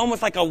experienced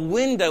almost like a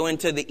window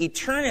into the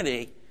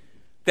eternity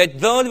that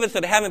those of us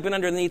that haven't been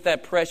underneath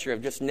that pressure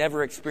have just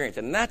never experienced.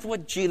 And that's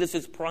what Jesus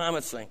is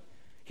promising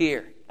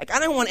here. Like, I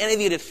don't want any of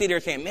you to sit there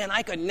saying, man,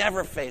 I could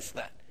never face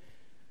that.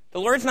 The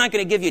Lord's not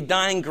going to give you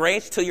dying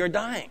grace till you're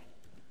dying.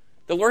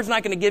 The Lord's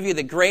not going to give you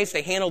the grace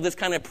to handle this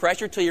kind of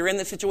pressure till you're in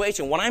the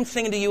situation. What I'm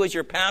saying to you as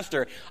your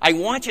pastor, I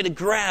want you to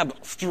grab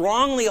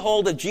strongly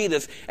hold of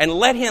Jesus and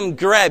let him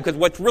grab, because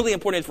what's really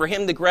important is for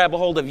him to grab a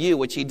hold of you,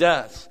 which he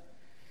does.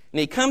 And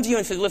he comes to you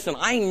and says, listen,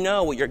 I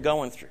know what you're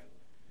going through.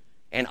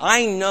 And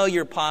I know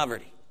your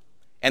poverty.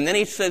 And then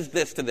he says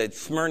this to the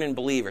Smyrna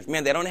believers.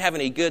 Man, they don't have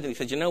any goods. And he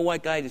says, you know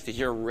what, guys? He says,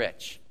 you're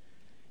rich.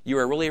 You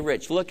are really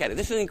rich. Look at it.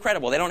 This is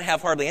incredible. They don't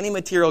have hardly any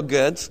material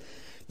goods.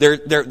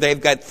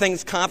 They've got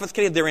things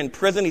confiscated. They're in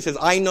prison. He says,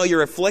 I know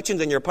your afflictions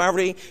and your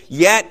poverty,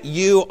 yet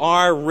you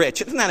are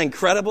rich. Isn't that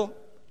incredible?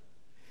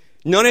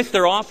 Notice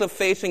they're also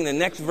facing the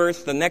next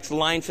verse. The next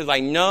line says, I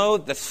know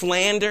the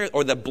slander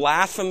or the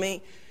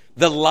blasphemy,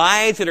 the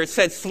lies that are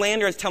said.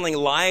 Slander is telling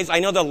lies. I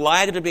know the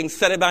lies that are being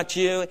said about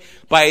you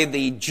by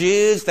the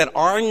Jews that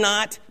are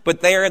not,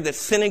 but they are the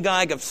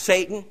synagogue of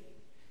Satan.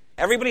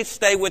 Everybody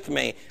stay with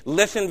me.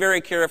 Listen very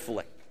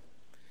carefully.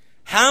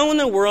 How in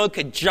the world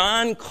could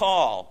John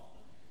call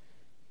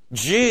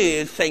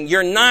Jews saying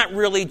you're not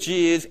really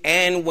Jews,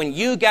 and when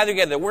you gather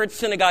together, the word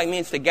synagogue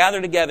means to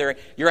gather together,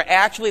 you're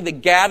actually the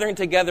gathering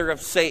together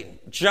of Satan.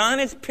 John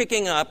is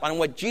picking up on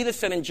what Jesus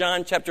said in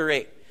John chapter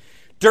 8.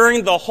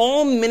 During the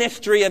whole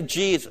ministry of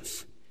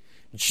Jesus,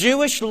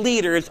 Jewish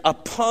leaders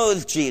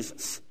opposed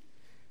Jesus.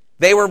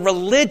 They were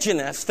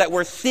religionists that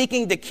were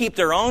seeking to keep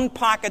their own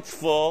pockets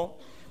full.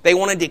 They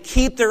wanted to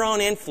keep their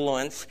own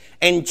influence,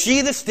 and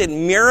Jesus did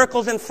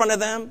miracles in front of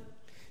them.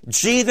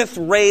 Jesus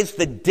raised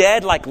the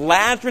dead, like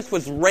Lazarus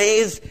was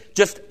raised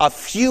just a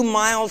few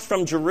miles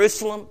from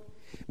Jerusalem.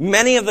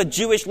 Many of the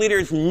Jewish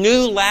leaders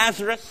knew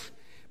Lazarus.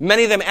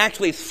 Many of them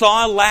actually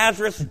saw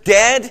Lazarus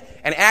dead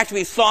and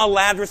actually saw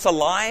Lazarus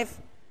alive.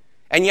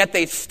 And yet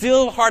they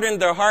still hardened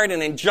their heart.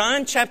 And in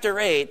John chapter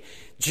 8,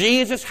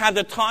 Jesus had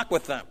to talk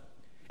with them.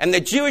 And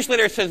the Jewish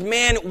leader says,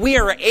 man, we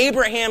are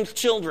Abraham's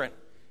children.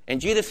 And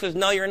Jesus says,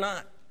 no, you're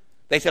not.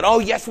 They said, oh,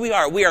 yes, we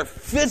are. We are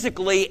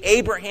physically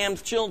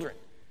Abraham's children.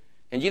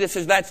 And Jesus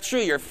says, that's true.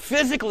 You're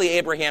physically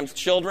Abraham's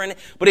children,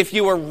 but if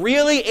you were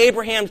really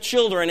Abraham's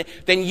children,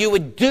 then you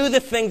would do the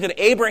things that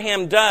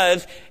Abraham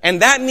does,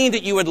 and that means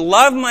that you would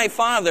love my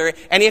Father,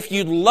 and if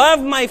you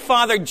love my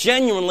Father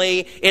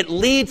genuinely, it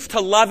leads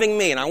to loving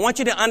me. And I want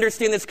you to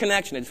understand this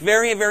connection. It's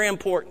very, very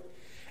important.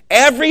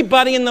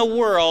 Everybody in the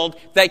world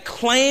that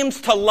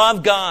claims to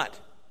love God,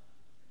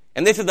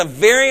 and this is a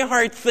very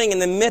hard thing in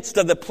the midst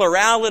of the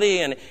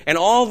plurality and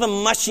all the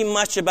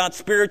mushy-mush about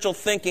spiritual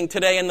thinking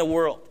today in the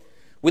world.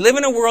 We live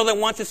in a world that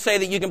wants to say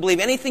that you can believe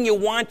anything you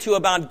want to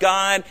about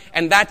God,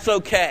 and that's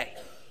okay.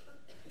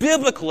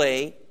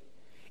 Biblically,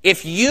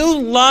 if you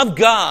love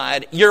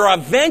God, you're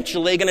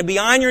eventually going to be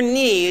on your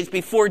knees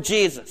before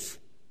Jesus.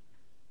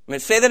 I'm going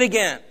to say that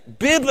again.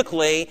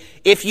 Biblically,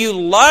 if you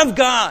love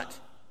God,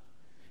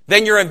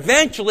 then you're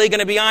eventually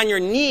going to be on your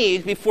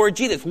knees before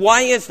Jesus.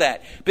 Why is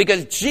that?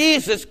 Because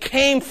Jesus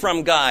came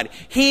from God.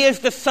 He is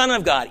the Son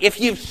of God. If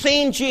you've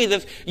seen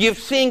Jesus, you've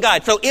seen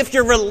God. So if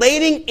you're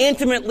relating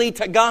intimately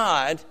to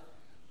God,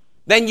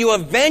 then you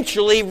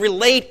eventually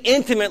relate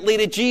intimately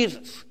to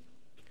Jesus.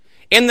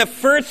 In the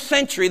first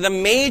century, the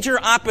major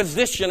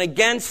opposition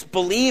against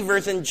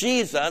believers in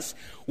Jesus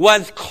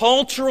was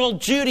cultural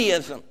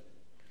Judaism.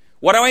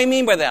 What do I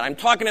mean by that? I'm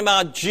talking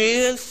about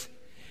Jews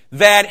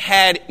that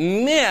had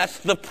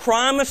missed the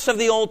promise of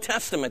the Old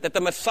Testament, that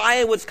the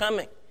Messiah was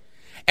coming.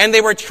 And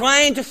they were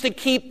trying just to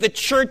keep the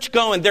church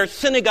going, their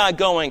synagogue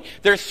going,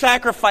 their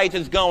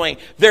sacrifices going,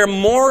 their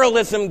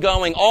moralism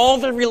going, all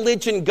the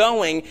religion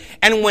going.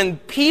 And when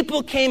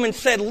people came and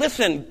said,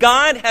 listen,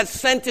 God has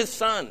sent His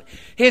Son.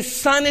 His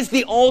Son is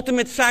the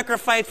ultimate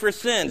sacrifice for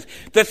sins.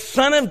 The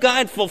Son of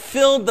God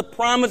fulfilled the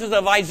promises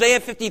of Isaiah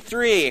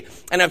 53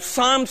 and of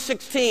Psalm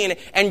 16,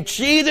 and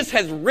Jesus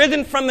has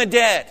risen from the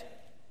dead.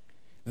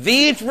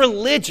 These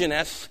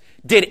religionists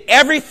did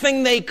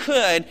everything they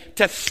could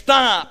to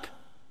stop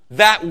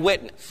that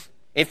witness.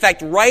 In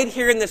fact, right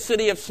here in the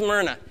city of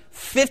Smyrna,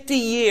 50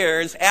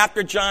 years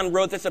after John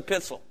wrote this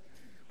epistle,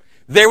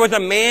 there was a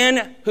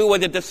man who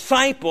was a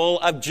disciple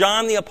of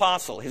John the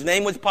Apostle. His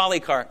name was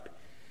Polycarp.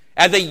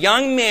 As a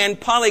young man,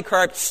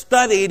 Polycarp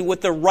studied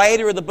with the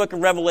writer of the book of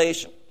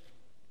Revelation.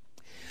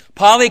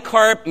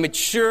 Polycarp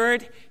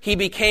matured. He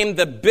became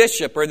the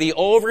bishop or the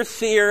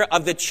overseer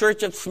of the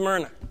church of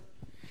Smyrna.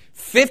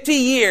 50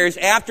 years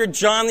after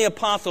John the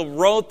Apostle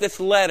wrote this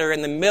letter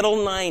in the middle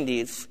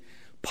 90s,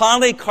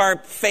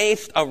 Polycarp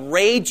faced a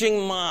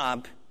raging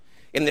mob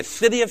in the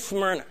city of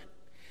Smyrna.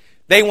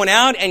 They went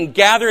out and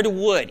gathered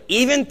wood.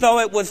 Even though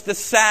it was the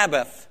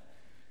Sabbath,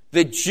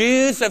 the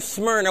Jews of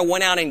Smyrna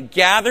went out and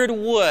gathered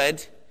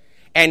wood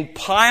and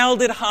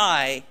piled it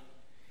high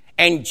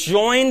and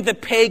joined the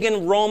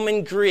pagan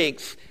Roman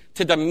Greeks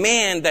to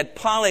demand that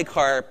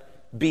Polycarp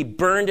be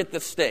burned at the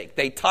stake.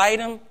 They tied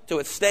him to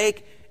a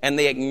stake and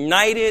they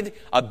ignited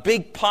a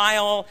big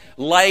pile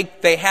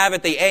like they have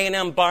at the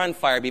A&M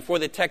bonfire before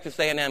the Texas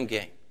A&M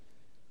game.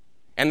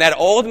 And that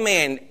old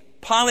man,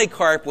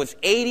 Polycarp, was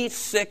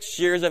 86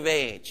 years of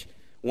age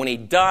when he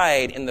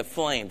died in the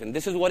flames. And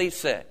this is what he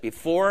said.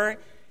 Before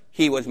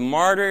he was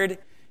martyred,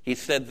 he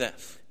said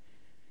this.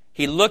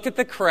 He looked at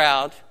the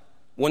crowd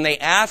when they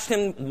asked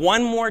him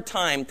one more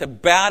time to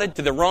bow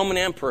to the Roman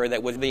emperor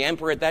that was the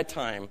emperor at that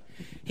time.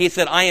 He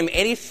said, I am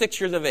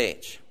 86 years of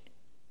age.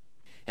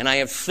 And I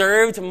have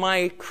served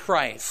my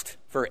Christ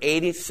for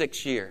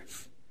 86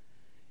 years.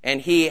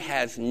 And He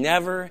has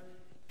never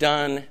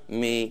done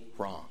me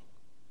wrong.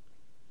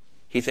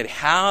 He said,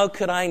 how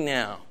could I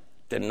now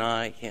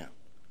deny Him?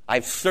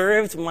 I've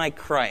served my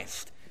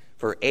Christ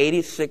for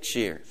 86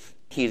 years.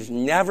 He's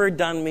never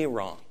done me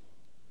wrong.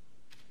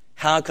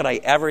 How could I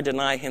ever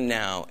deny Him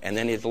now? And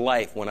then his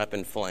life went up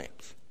in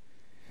flames.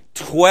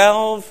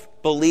 12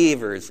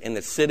 believers in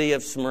the city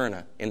of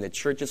Smyrna, in the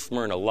church of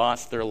Smyrna,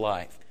 lost their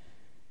life.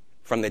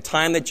 From the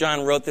time that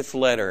John wrote this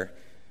letter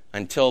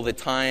until the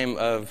time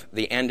of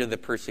the end of the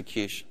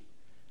persecution.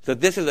 So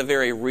this is a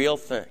very real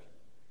thing.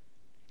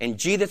 And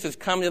Jesus has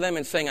come to them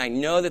and saying, I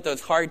know that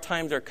those hard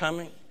times are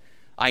coming.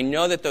 I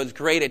know that those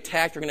great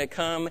attacks are going to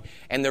come.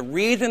 And the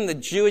reason the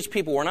Jewish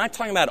people, we're not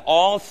talking about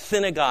all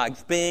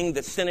synagogues being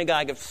the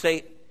synagogue of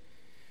Satan.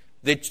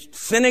 The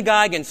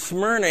synagogue in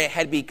Smyrna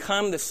had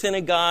become the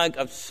synagogue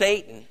of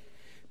Satan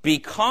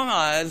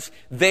because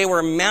they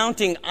were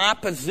mounting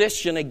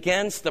opposition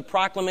against the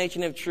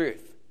proclamation of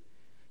truth.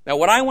 Now,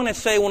 what I want to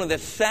say, one of the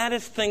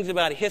saddest things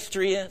about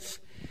history is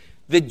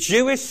the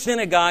Jewish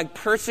synagogue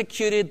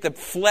persecuted the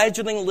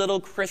fledgling little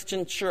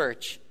Christian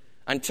church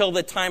until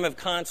the time of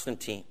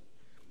Constantine.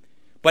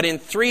 But in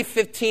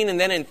 315 and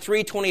then in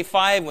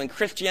 325, when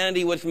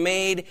Christianity was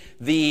made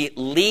the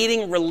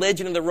leading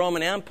religion of the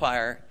Roman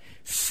Empire,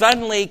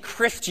 suddenly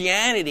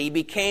Christianity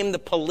became the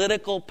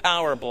political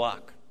power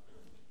bloc.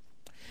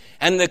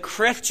 And the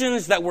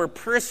Christians that were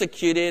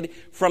persecuted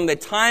from the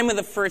time of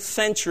the first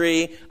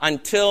century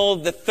until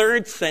the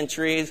third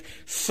centuries,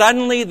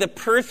 suddenly the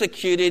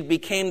persecuted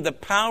became the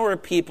power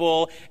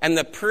people and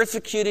the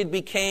persecuted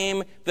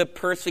became the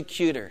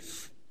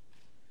persecutors.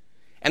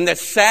 And the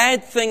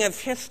sad thing of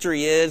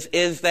history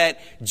is that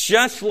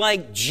just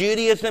like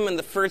Judaism in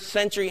the first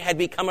century had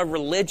become a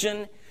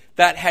religion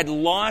that had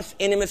lost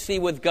intimacy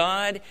with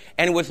God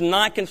and was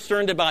not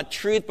concerned about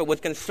truth, but was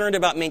concerned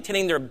about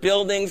maintaining their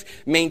buildings,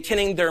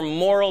 maintaining their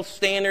moral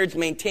standards,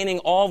 maintaining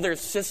all their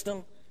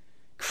system,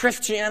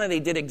 Christianity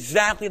did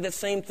exactly the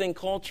same thing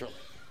culturally.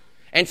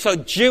 And so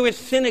Jewish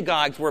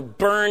synagogues were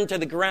burned to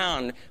the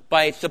ground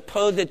by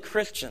supposed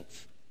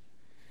Christians.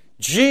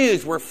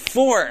 Jews were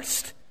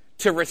forced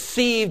to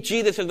receive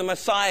Jesus as the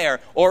Messiah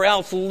or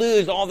else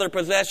lose all their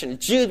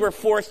possessions. Jews were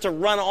forced to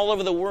run all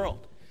over the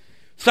world.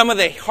 Some of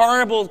the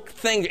horrible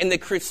things in the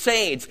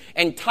Crusades,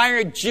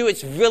 entire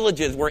Jewish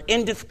villages were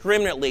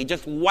indiscriminately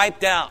just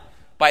wiped out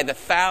by the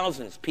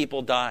thousands.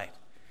 People died.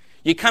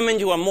 You come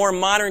into a more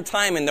modern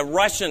time in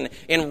Russia,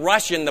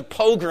 the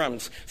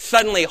pogroms,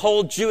 suddenly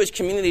whole Jewish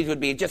communities would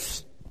be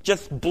just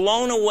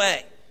blown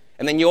away.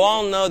 And then you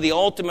all know the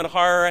ultimate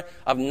horror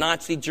of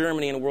Nazi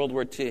Germany in World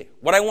War II.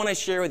 What I want to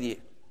share with you,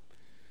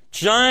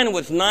 John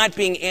was not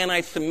being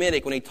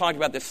anti-Semitic when he talked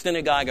about the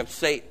synagogue of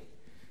Satan.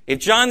 If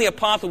John the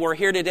Apostle were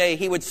here today,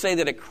 he would say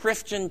that a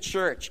Christian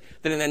church,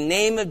 that in the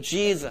name of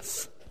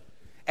Jesus,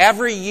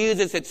 ever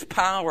uses its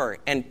power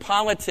and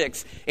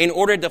politics in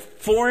order to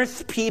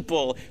force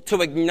people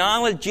to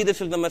acknowledge Jesus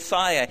as the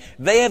Messiah,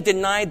 they have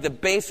denied the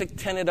basic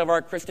tenet of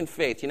our Christian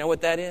faith. You know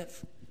what that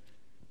is?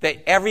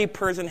 That every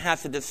person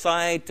has to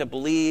decide to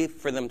believe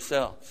for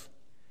themselves.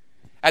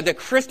 As a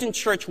Christian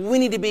church, we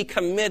need to be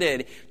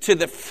committed to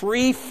the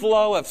free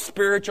flow of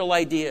spiritual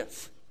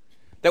ideas,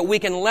 that we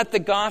can let the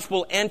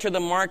gospel enter the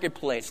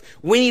marketplace.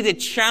 We need to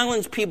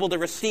challenge people to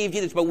receive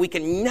Jesus, but we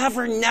can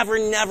never, never,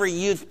 never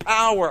use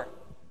power.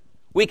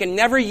 We can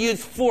never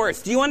use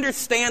force. Do you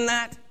understand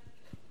that?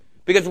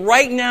 Because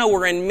right now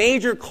we're in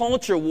major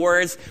culture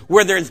wars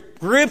where there's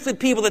groups of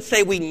people that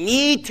say we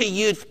need to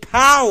use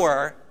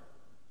power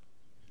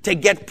to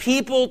get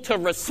people to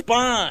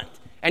respond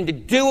and to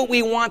do what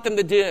we want them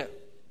to do.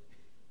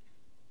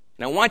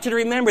 And I want you to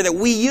remember that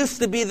we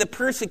used to be the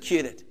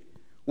persecuted.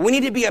 We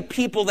need to be a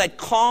people that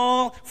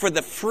call for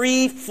the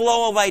free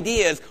flow of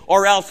ideas,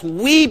 or else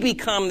we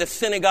become the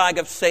synagogue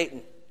of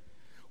Satan.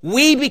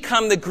 We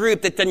become the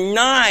group that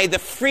deny the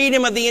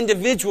freedom of the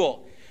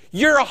individual.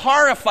 You're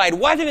horrified.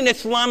 Why did an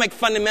Islamic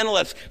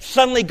fundamentalist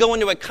suddenly go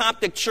into a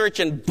Coptic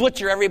church and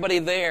butcher everybody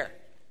there?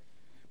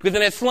 Because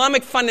an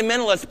Islamic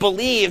fundamentalist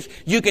believes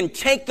you can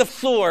take the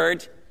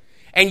sword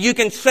and you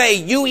can say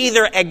you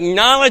either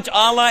acknowledge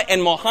Allah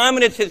and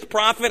Muhammad as his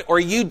prophet or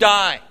you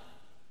die.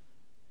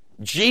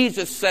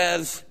 Jesus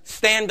says,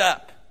 stand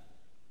up.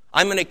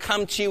 I'm going to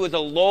come to you as a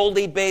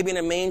lowly baby in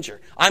a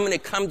manger. I'm going to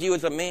come to you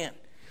as a man.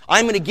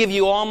 I'm going to give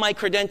you all my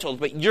credentials,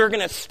 but you're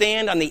going to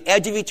stand on the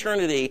edge of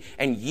eternity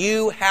and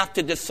you have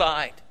to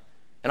decide.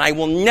 And I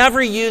will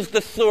never use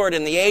the sword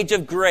in the age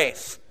of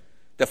grace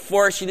to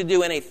force you to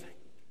do anything.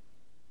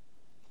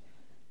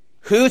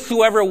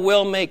 Whosoever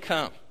will may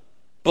come.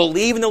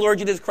 Believe in the Lord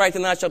Jesus Christ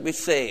and thou shalt be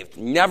saved.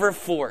 Never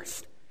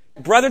forced.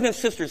 Brothers and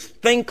sisters,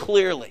 think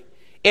clearly.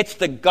 It's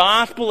the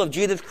gospel of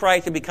Jesus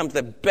Christ that becomes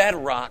the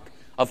bedrock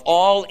of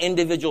all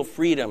individual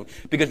freedom,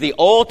 because the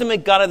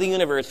ultimate God of the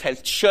universe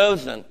has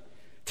chosen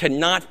to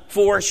not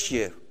force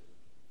you,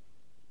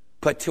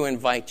 but to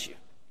invite you.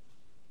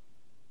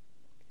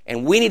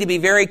 And we need to be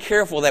very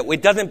careful that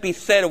it doesn't be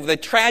said. The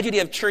tragedy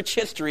of church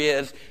history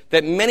is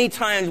that many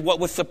times what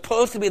was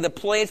supposed to be the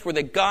place where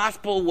the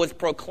gospel was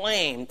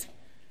proclaimed,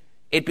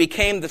 it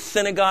became the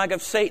synagogue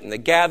of Satan, the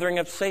gathering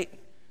of Satan,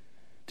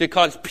 to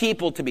cause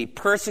people to be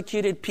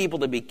persecuted, people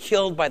to be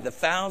killed by the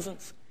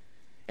thousands.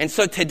 And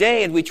so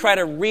today, as we try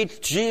to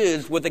reach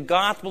Jews with the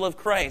gospel of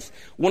Christ,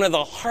 one of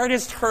the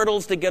hardest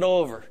hurdles to get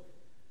over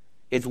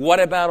is, what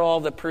about all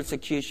the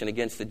persecution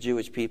against the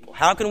Jewish people?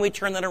 How can we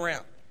turn that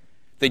around?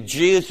 The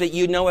Jews that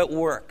you know at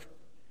work,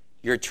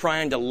 you're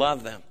trying to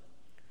love them.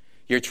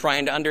 You're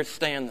trying to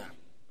understand them.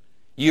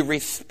 You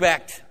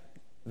respect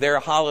their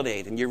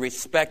holidays and you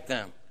respect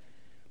them.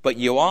 But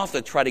you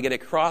also try to get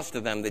across to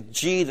them that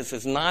Jesus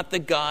is not the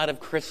God of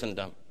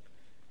Christendom.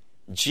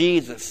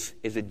 Jesus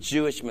is a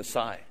Jewish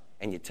Messiah,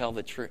 and you tell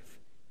the truth.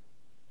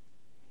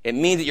 It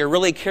means that you're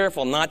really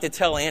careful not to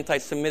tell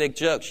anti-Semitic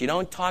jokes. You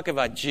don't talk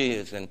about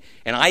Jews. And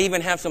I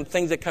even have some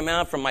things that come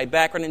out from my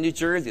background in New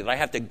Jersey that I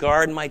have to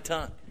guard my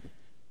tongue.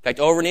 In fact,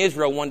 over in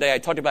Israel one day I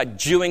talked about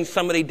Jewing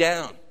somebody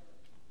down.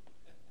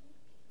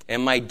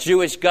 And my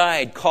Jewish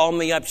guide called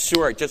me up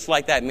short, just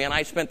like that. Man,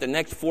 I spent the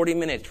next 40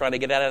 minutes trying to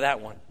get out of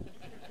that one.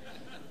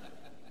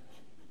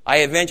 I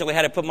eventually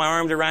had to put my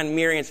arms around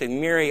Mary and say,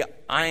 Mary,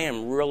 I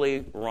am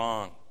really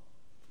wrong.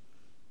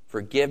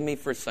 Forgive me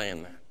for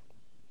saying that.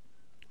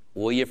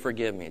 Will you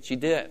forgive me? And she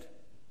did.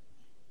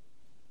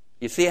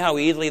 You see how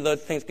easily those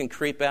things can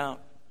creep out?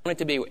 I want it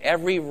to be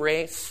every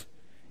race,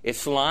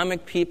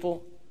 Islamic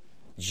people,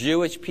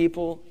 Jewish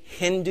people,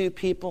 Hindu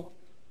people.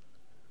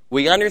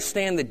 We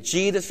understand that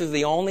Jesus is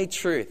the only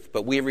truth,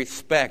 but we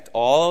respect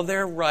all of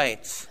their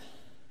rights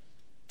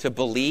to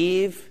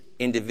believe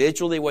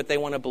individually what they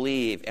want to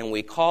believe, and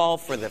we call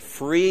for the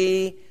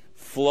free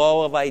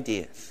flow of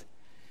ideas.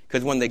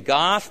 Because when the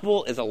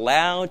gospel is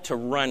allowed to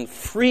run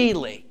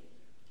freely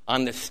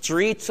on the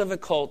streets of a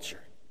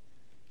culture,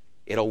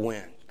 it'll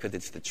win because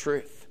it's the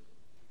truth.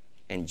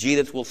 And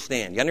Jesus will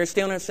stand. You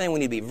understand what I'm saying?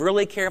 We need to be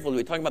really careful.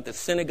 We talk about the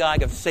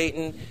synagogue of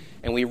Satan,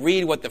 and we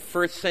read what the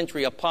first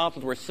century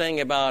apostles were saying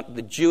about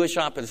the Jewish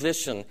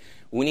opposition.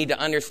 We need to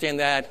understand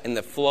that in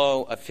the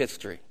flow of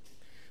history.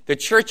 The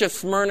church of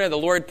Smyrna, the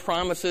Lord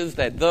promises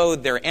that though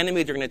their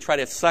enemies are going to try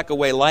to suck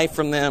away life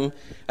from them,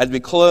 as we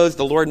close,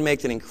 the Lord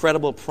makes an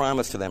incredible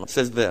promise to them. It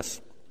says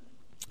this: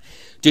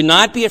 do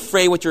not be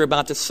afraid what you're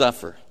about to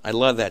suffer. I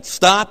love that.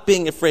 Stop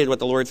being afraid of what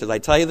the Lord says. I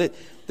tell you that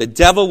the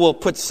devil will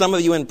put some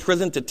of you in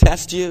prison to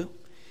test you.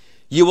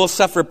 You will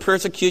suffer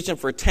persecution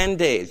for 10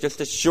 days,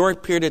 just a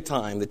short period of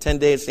time. The 10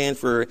 days stands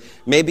for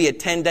maybe a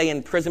 10-day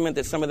imprisonment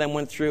that some of them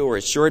went through, or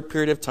a short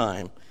period of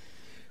time.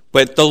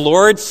 But the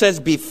Lord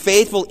says, be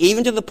faithful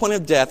even to the point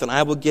of death, and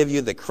I will give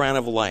you the crown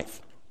of life.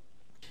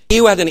 He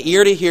who has an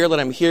ear to hear, let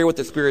him hear what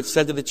the Spirit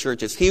said to the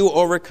churches. He who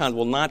overcomes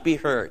will not be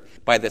hurt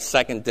by the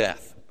second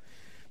death.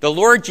 The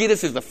Lord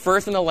Jesus is the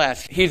first and the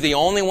last. He's the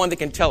only one that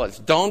can tell us,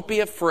 don't be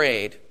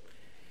afraid,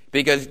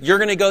 because you're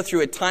going to go through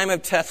a time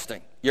of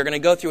testing. You're going to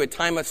go through a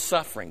time of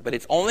suffering, but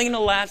it's only going to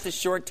last a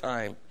short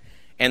time,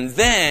 and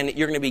then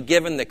you're going to be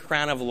given the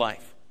crown of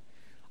life.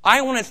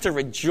 I want us to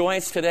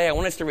rejoice today. I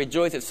want us to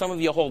rejoice that some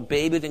of you hold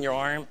babies in your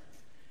arm.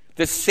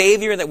 The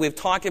Savior that we've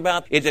talked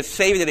about is a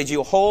Savior that as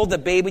you hold the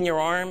baby in your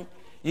arm,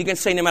 you can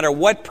say no matter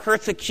what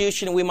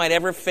persecution we might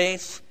ever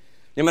face,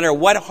 no matter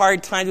what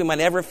hard times we might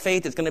ever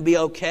face, it's going to be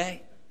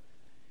okay.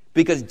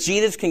 Because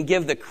Jesus can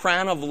give the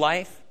crown of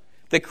life.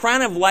 The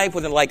crown of life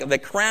was the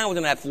crown was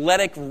an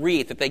athletic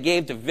wreath that they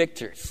gave to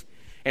victors.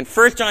 And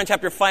 1 John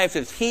chapter 5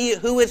 says,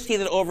 who is he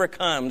that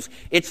overcomes?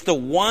 It's the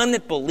one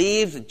that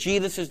believes that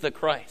Jesus is the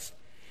Christ.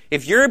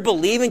 If you're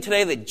believing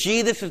today that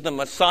Jesus is the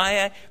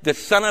Messiah, the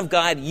Son of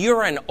God,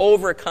 you're an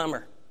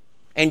overcomer.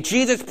 And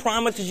Jesus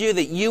promises you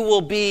that you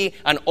will be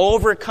an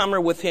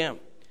overcomer with him.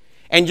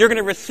 And you're going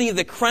to receive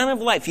the crown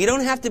of life. You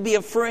don't have to be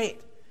afraid.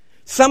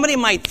 Somebody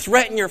might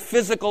threaten your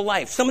physical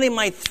life. Somebody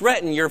might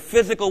threaten your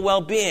physical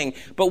well-being.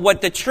 But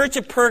what the church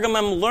of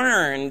Pergamum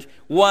learned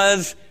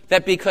was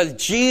that because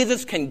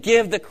Jesus can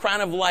give the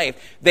crown of life,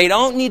 they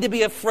don't need to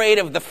be afraid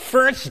of the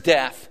first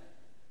death,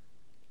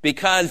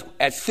 because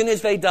as soon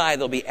as they die,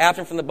 they'll be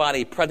absent from the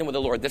body, present with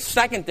the Lord. The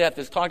second death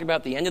is talked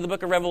about at the end of the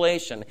book of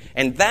Revelation,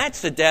 and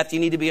that's the death you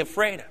need to be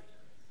afraid of.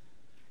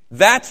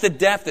 That's the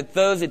death that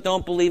those that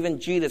don't believe in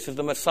Jesus as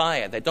the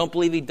Messiah, that don't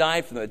believe he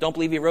died for them, that don't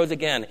believe he rose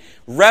again.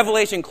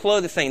 Revelation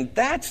closes saying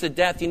that's the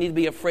death you need to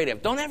be afraid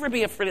of. Don't ever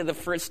be afraid of the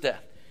first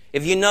death.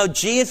 If you know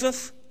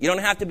Jesus, you don't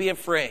have to be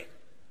afraid,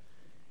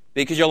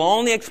 because you'll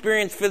only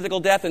experience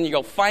physical death, and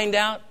you'll find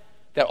out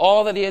that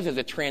all that is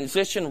a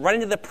transition right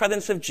into the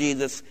presence of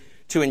Jesus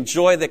to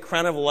enjoy the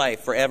crown of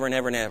life forever and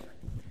ever and ever.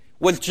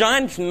 Was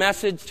John's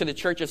message to the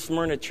church of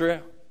Smyrna true?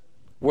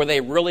 Were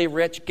they really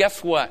rich?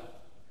 Guess what?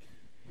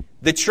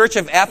 The church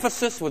of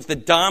Ephesus was the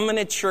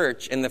dominant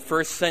church in the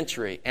first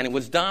century, and it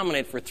was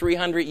dominant for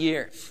 300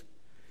 years.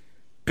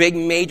 Big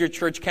major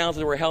church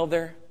councils were held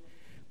there.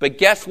 But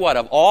guess what?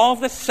 Of all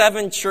the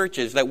 7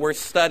 churches that we're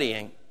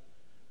studying,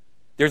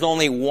 there's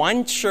only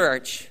one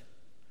church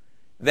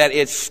that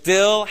it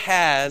still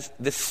has,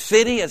 the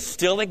city is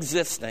still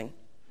existing,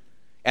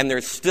 and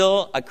there's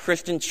still a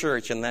Christian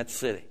church in that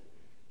city.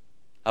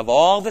 Of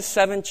all the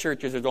 7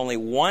 churches, there's only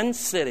one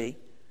city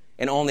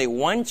and only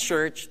one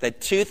church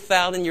that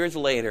 2,000 years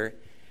later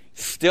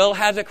still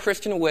has a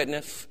Christian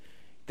witness.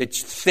 The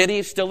city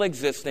is still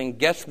existing.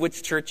 Guess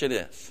which church it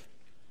is?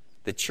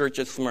 The church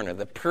of Smyrna.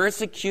 The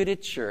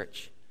persecuted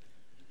church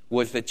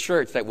was the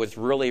church that was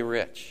really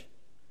rich.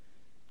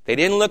 They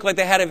didn't look like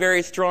they had a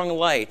very strong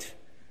light,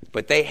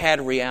 but they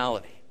had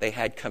reality. They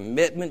had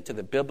commitment to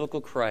the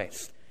biblical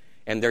Christ.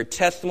 And their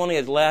testimony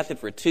has lasted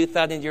for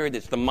 2,000 years.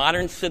 It's the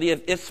modern city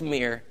of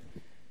Izmir,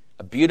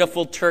 a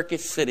beautiful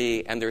Turkish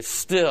city, and they're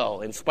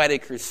still, in spite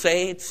of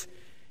crusades,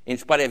 in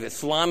spite of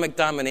Islamic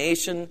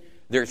domination,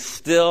 there's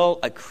still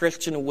a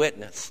Christian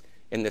witness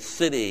in the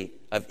city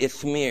of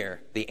Izmir,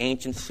 the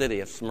ancient city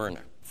of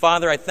Smyrna.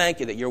 Father, I thank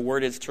you that your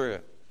word is true.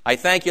 I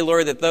thank you,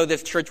 Lord, that though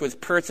this church was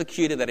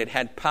persecuted, that it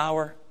had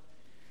power.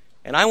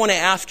 And I want to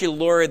ask you,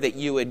 Lord, that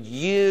you would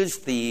use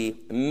the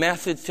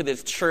message to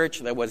this church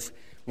that was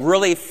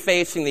really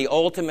facing the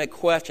ultimate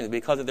questions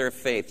because of their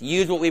faith.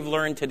 Use what we've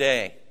learned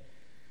today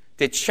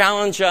to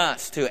challenge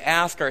us to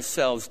ask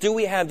ourselves, do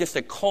we have just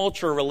a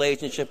cultural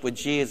relationship with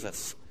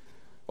Jesus?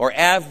 Or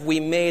have we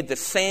made the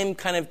same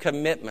kind of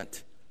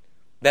commitment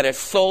that a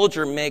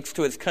soldier makes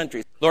to his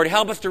country? Lord,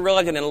 help us to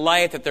realize that in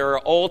life that there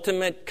are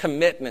ultimate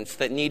commitments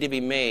that need to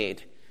be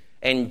made.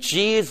 And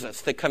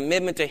Jesus, the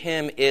commitment to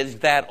him is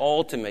that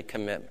ultimate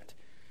commitment.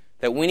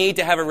 That we need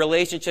to have a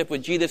relationship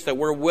with Jesus, that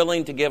we're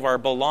willing to give our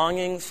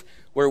belongings,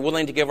 we're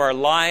willing to give our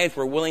lives,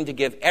 we're willing to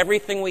give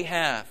everything we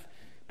have,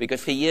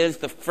 because he is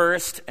the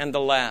first and the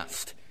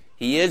last.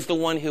 He is the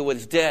one who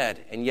was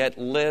dead and yet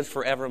lives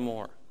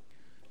forevermore.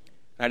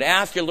 And I'd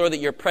ask you, Lord, that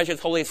your precious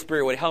Holy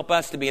Spirit would help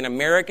us to be an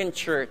American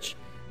church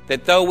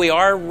That though we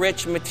are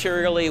rich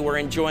materially, we're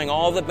enjoying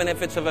all the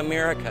benefits of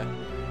America.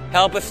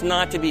 Help us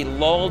not to be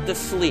lulled to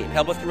sleep.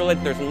 Help us to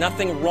realize there's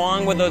nothing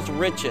wrong with those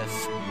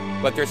riches,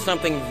 but there's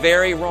something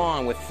very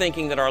wrong with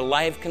thinking that our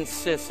life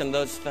consists in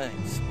those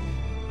things.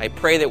 I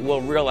pray that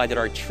we'll realize that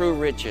our true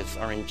riches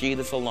are in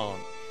Jesus alone.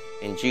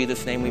 In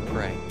Jesus' name we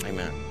pray.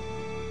 Amen.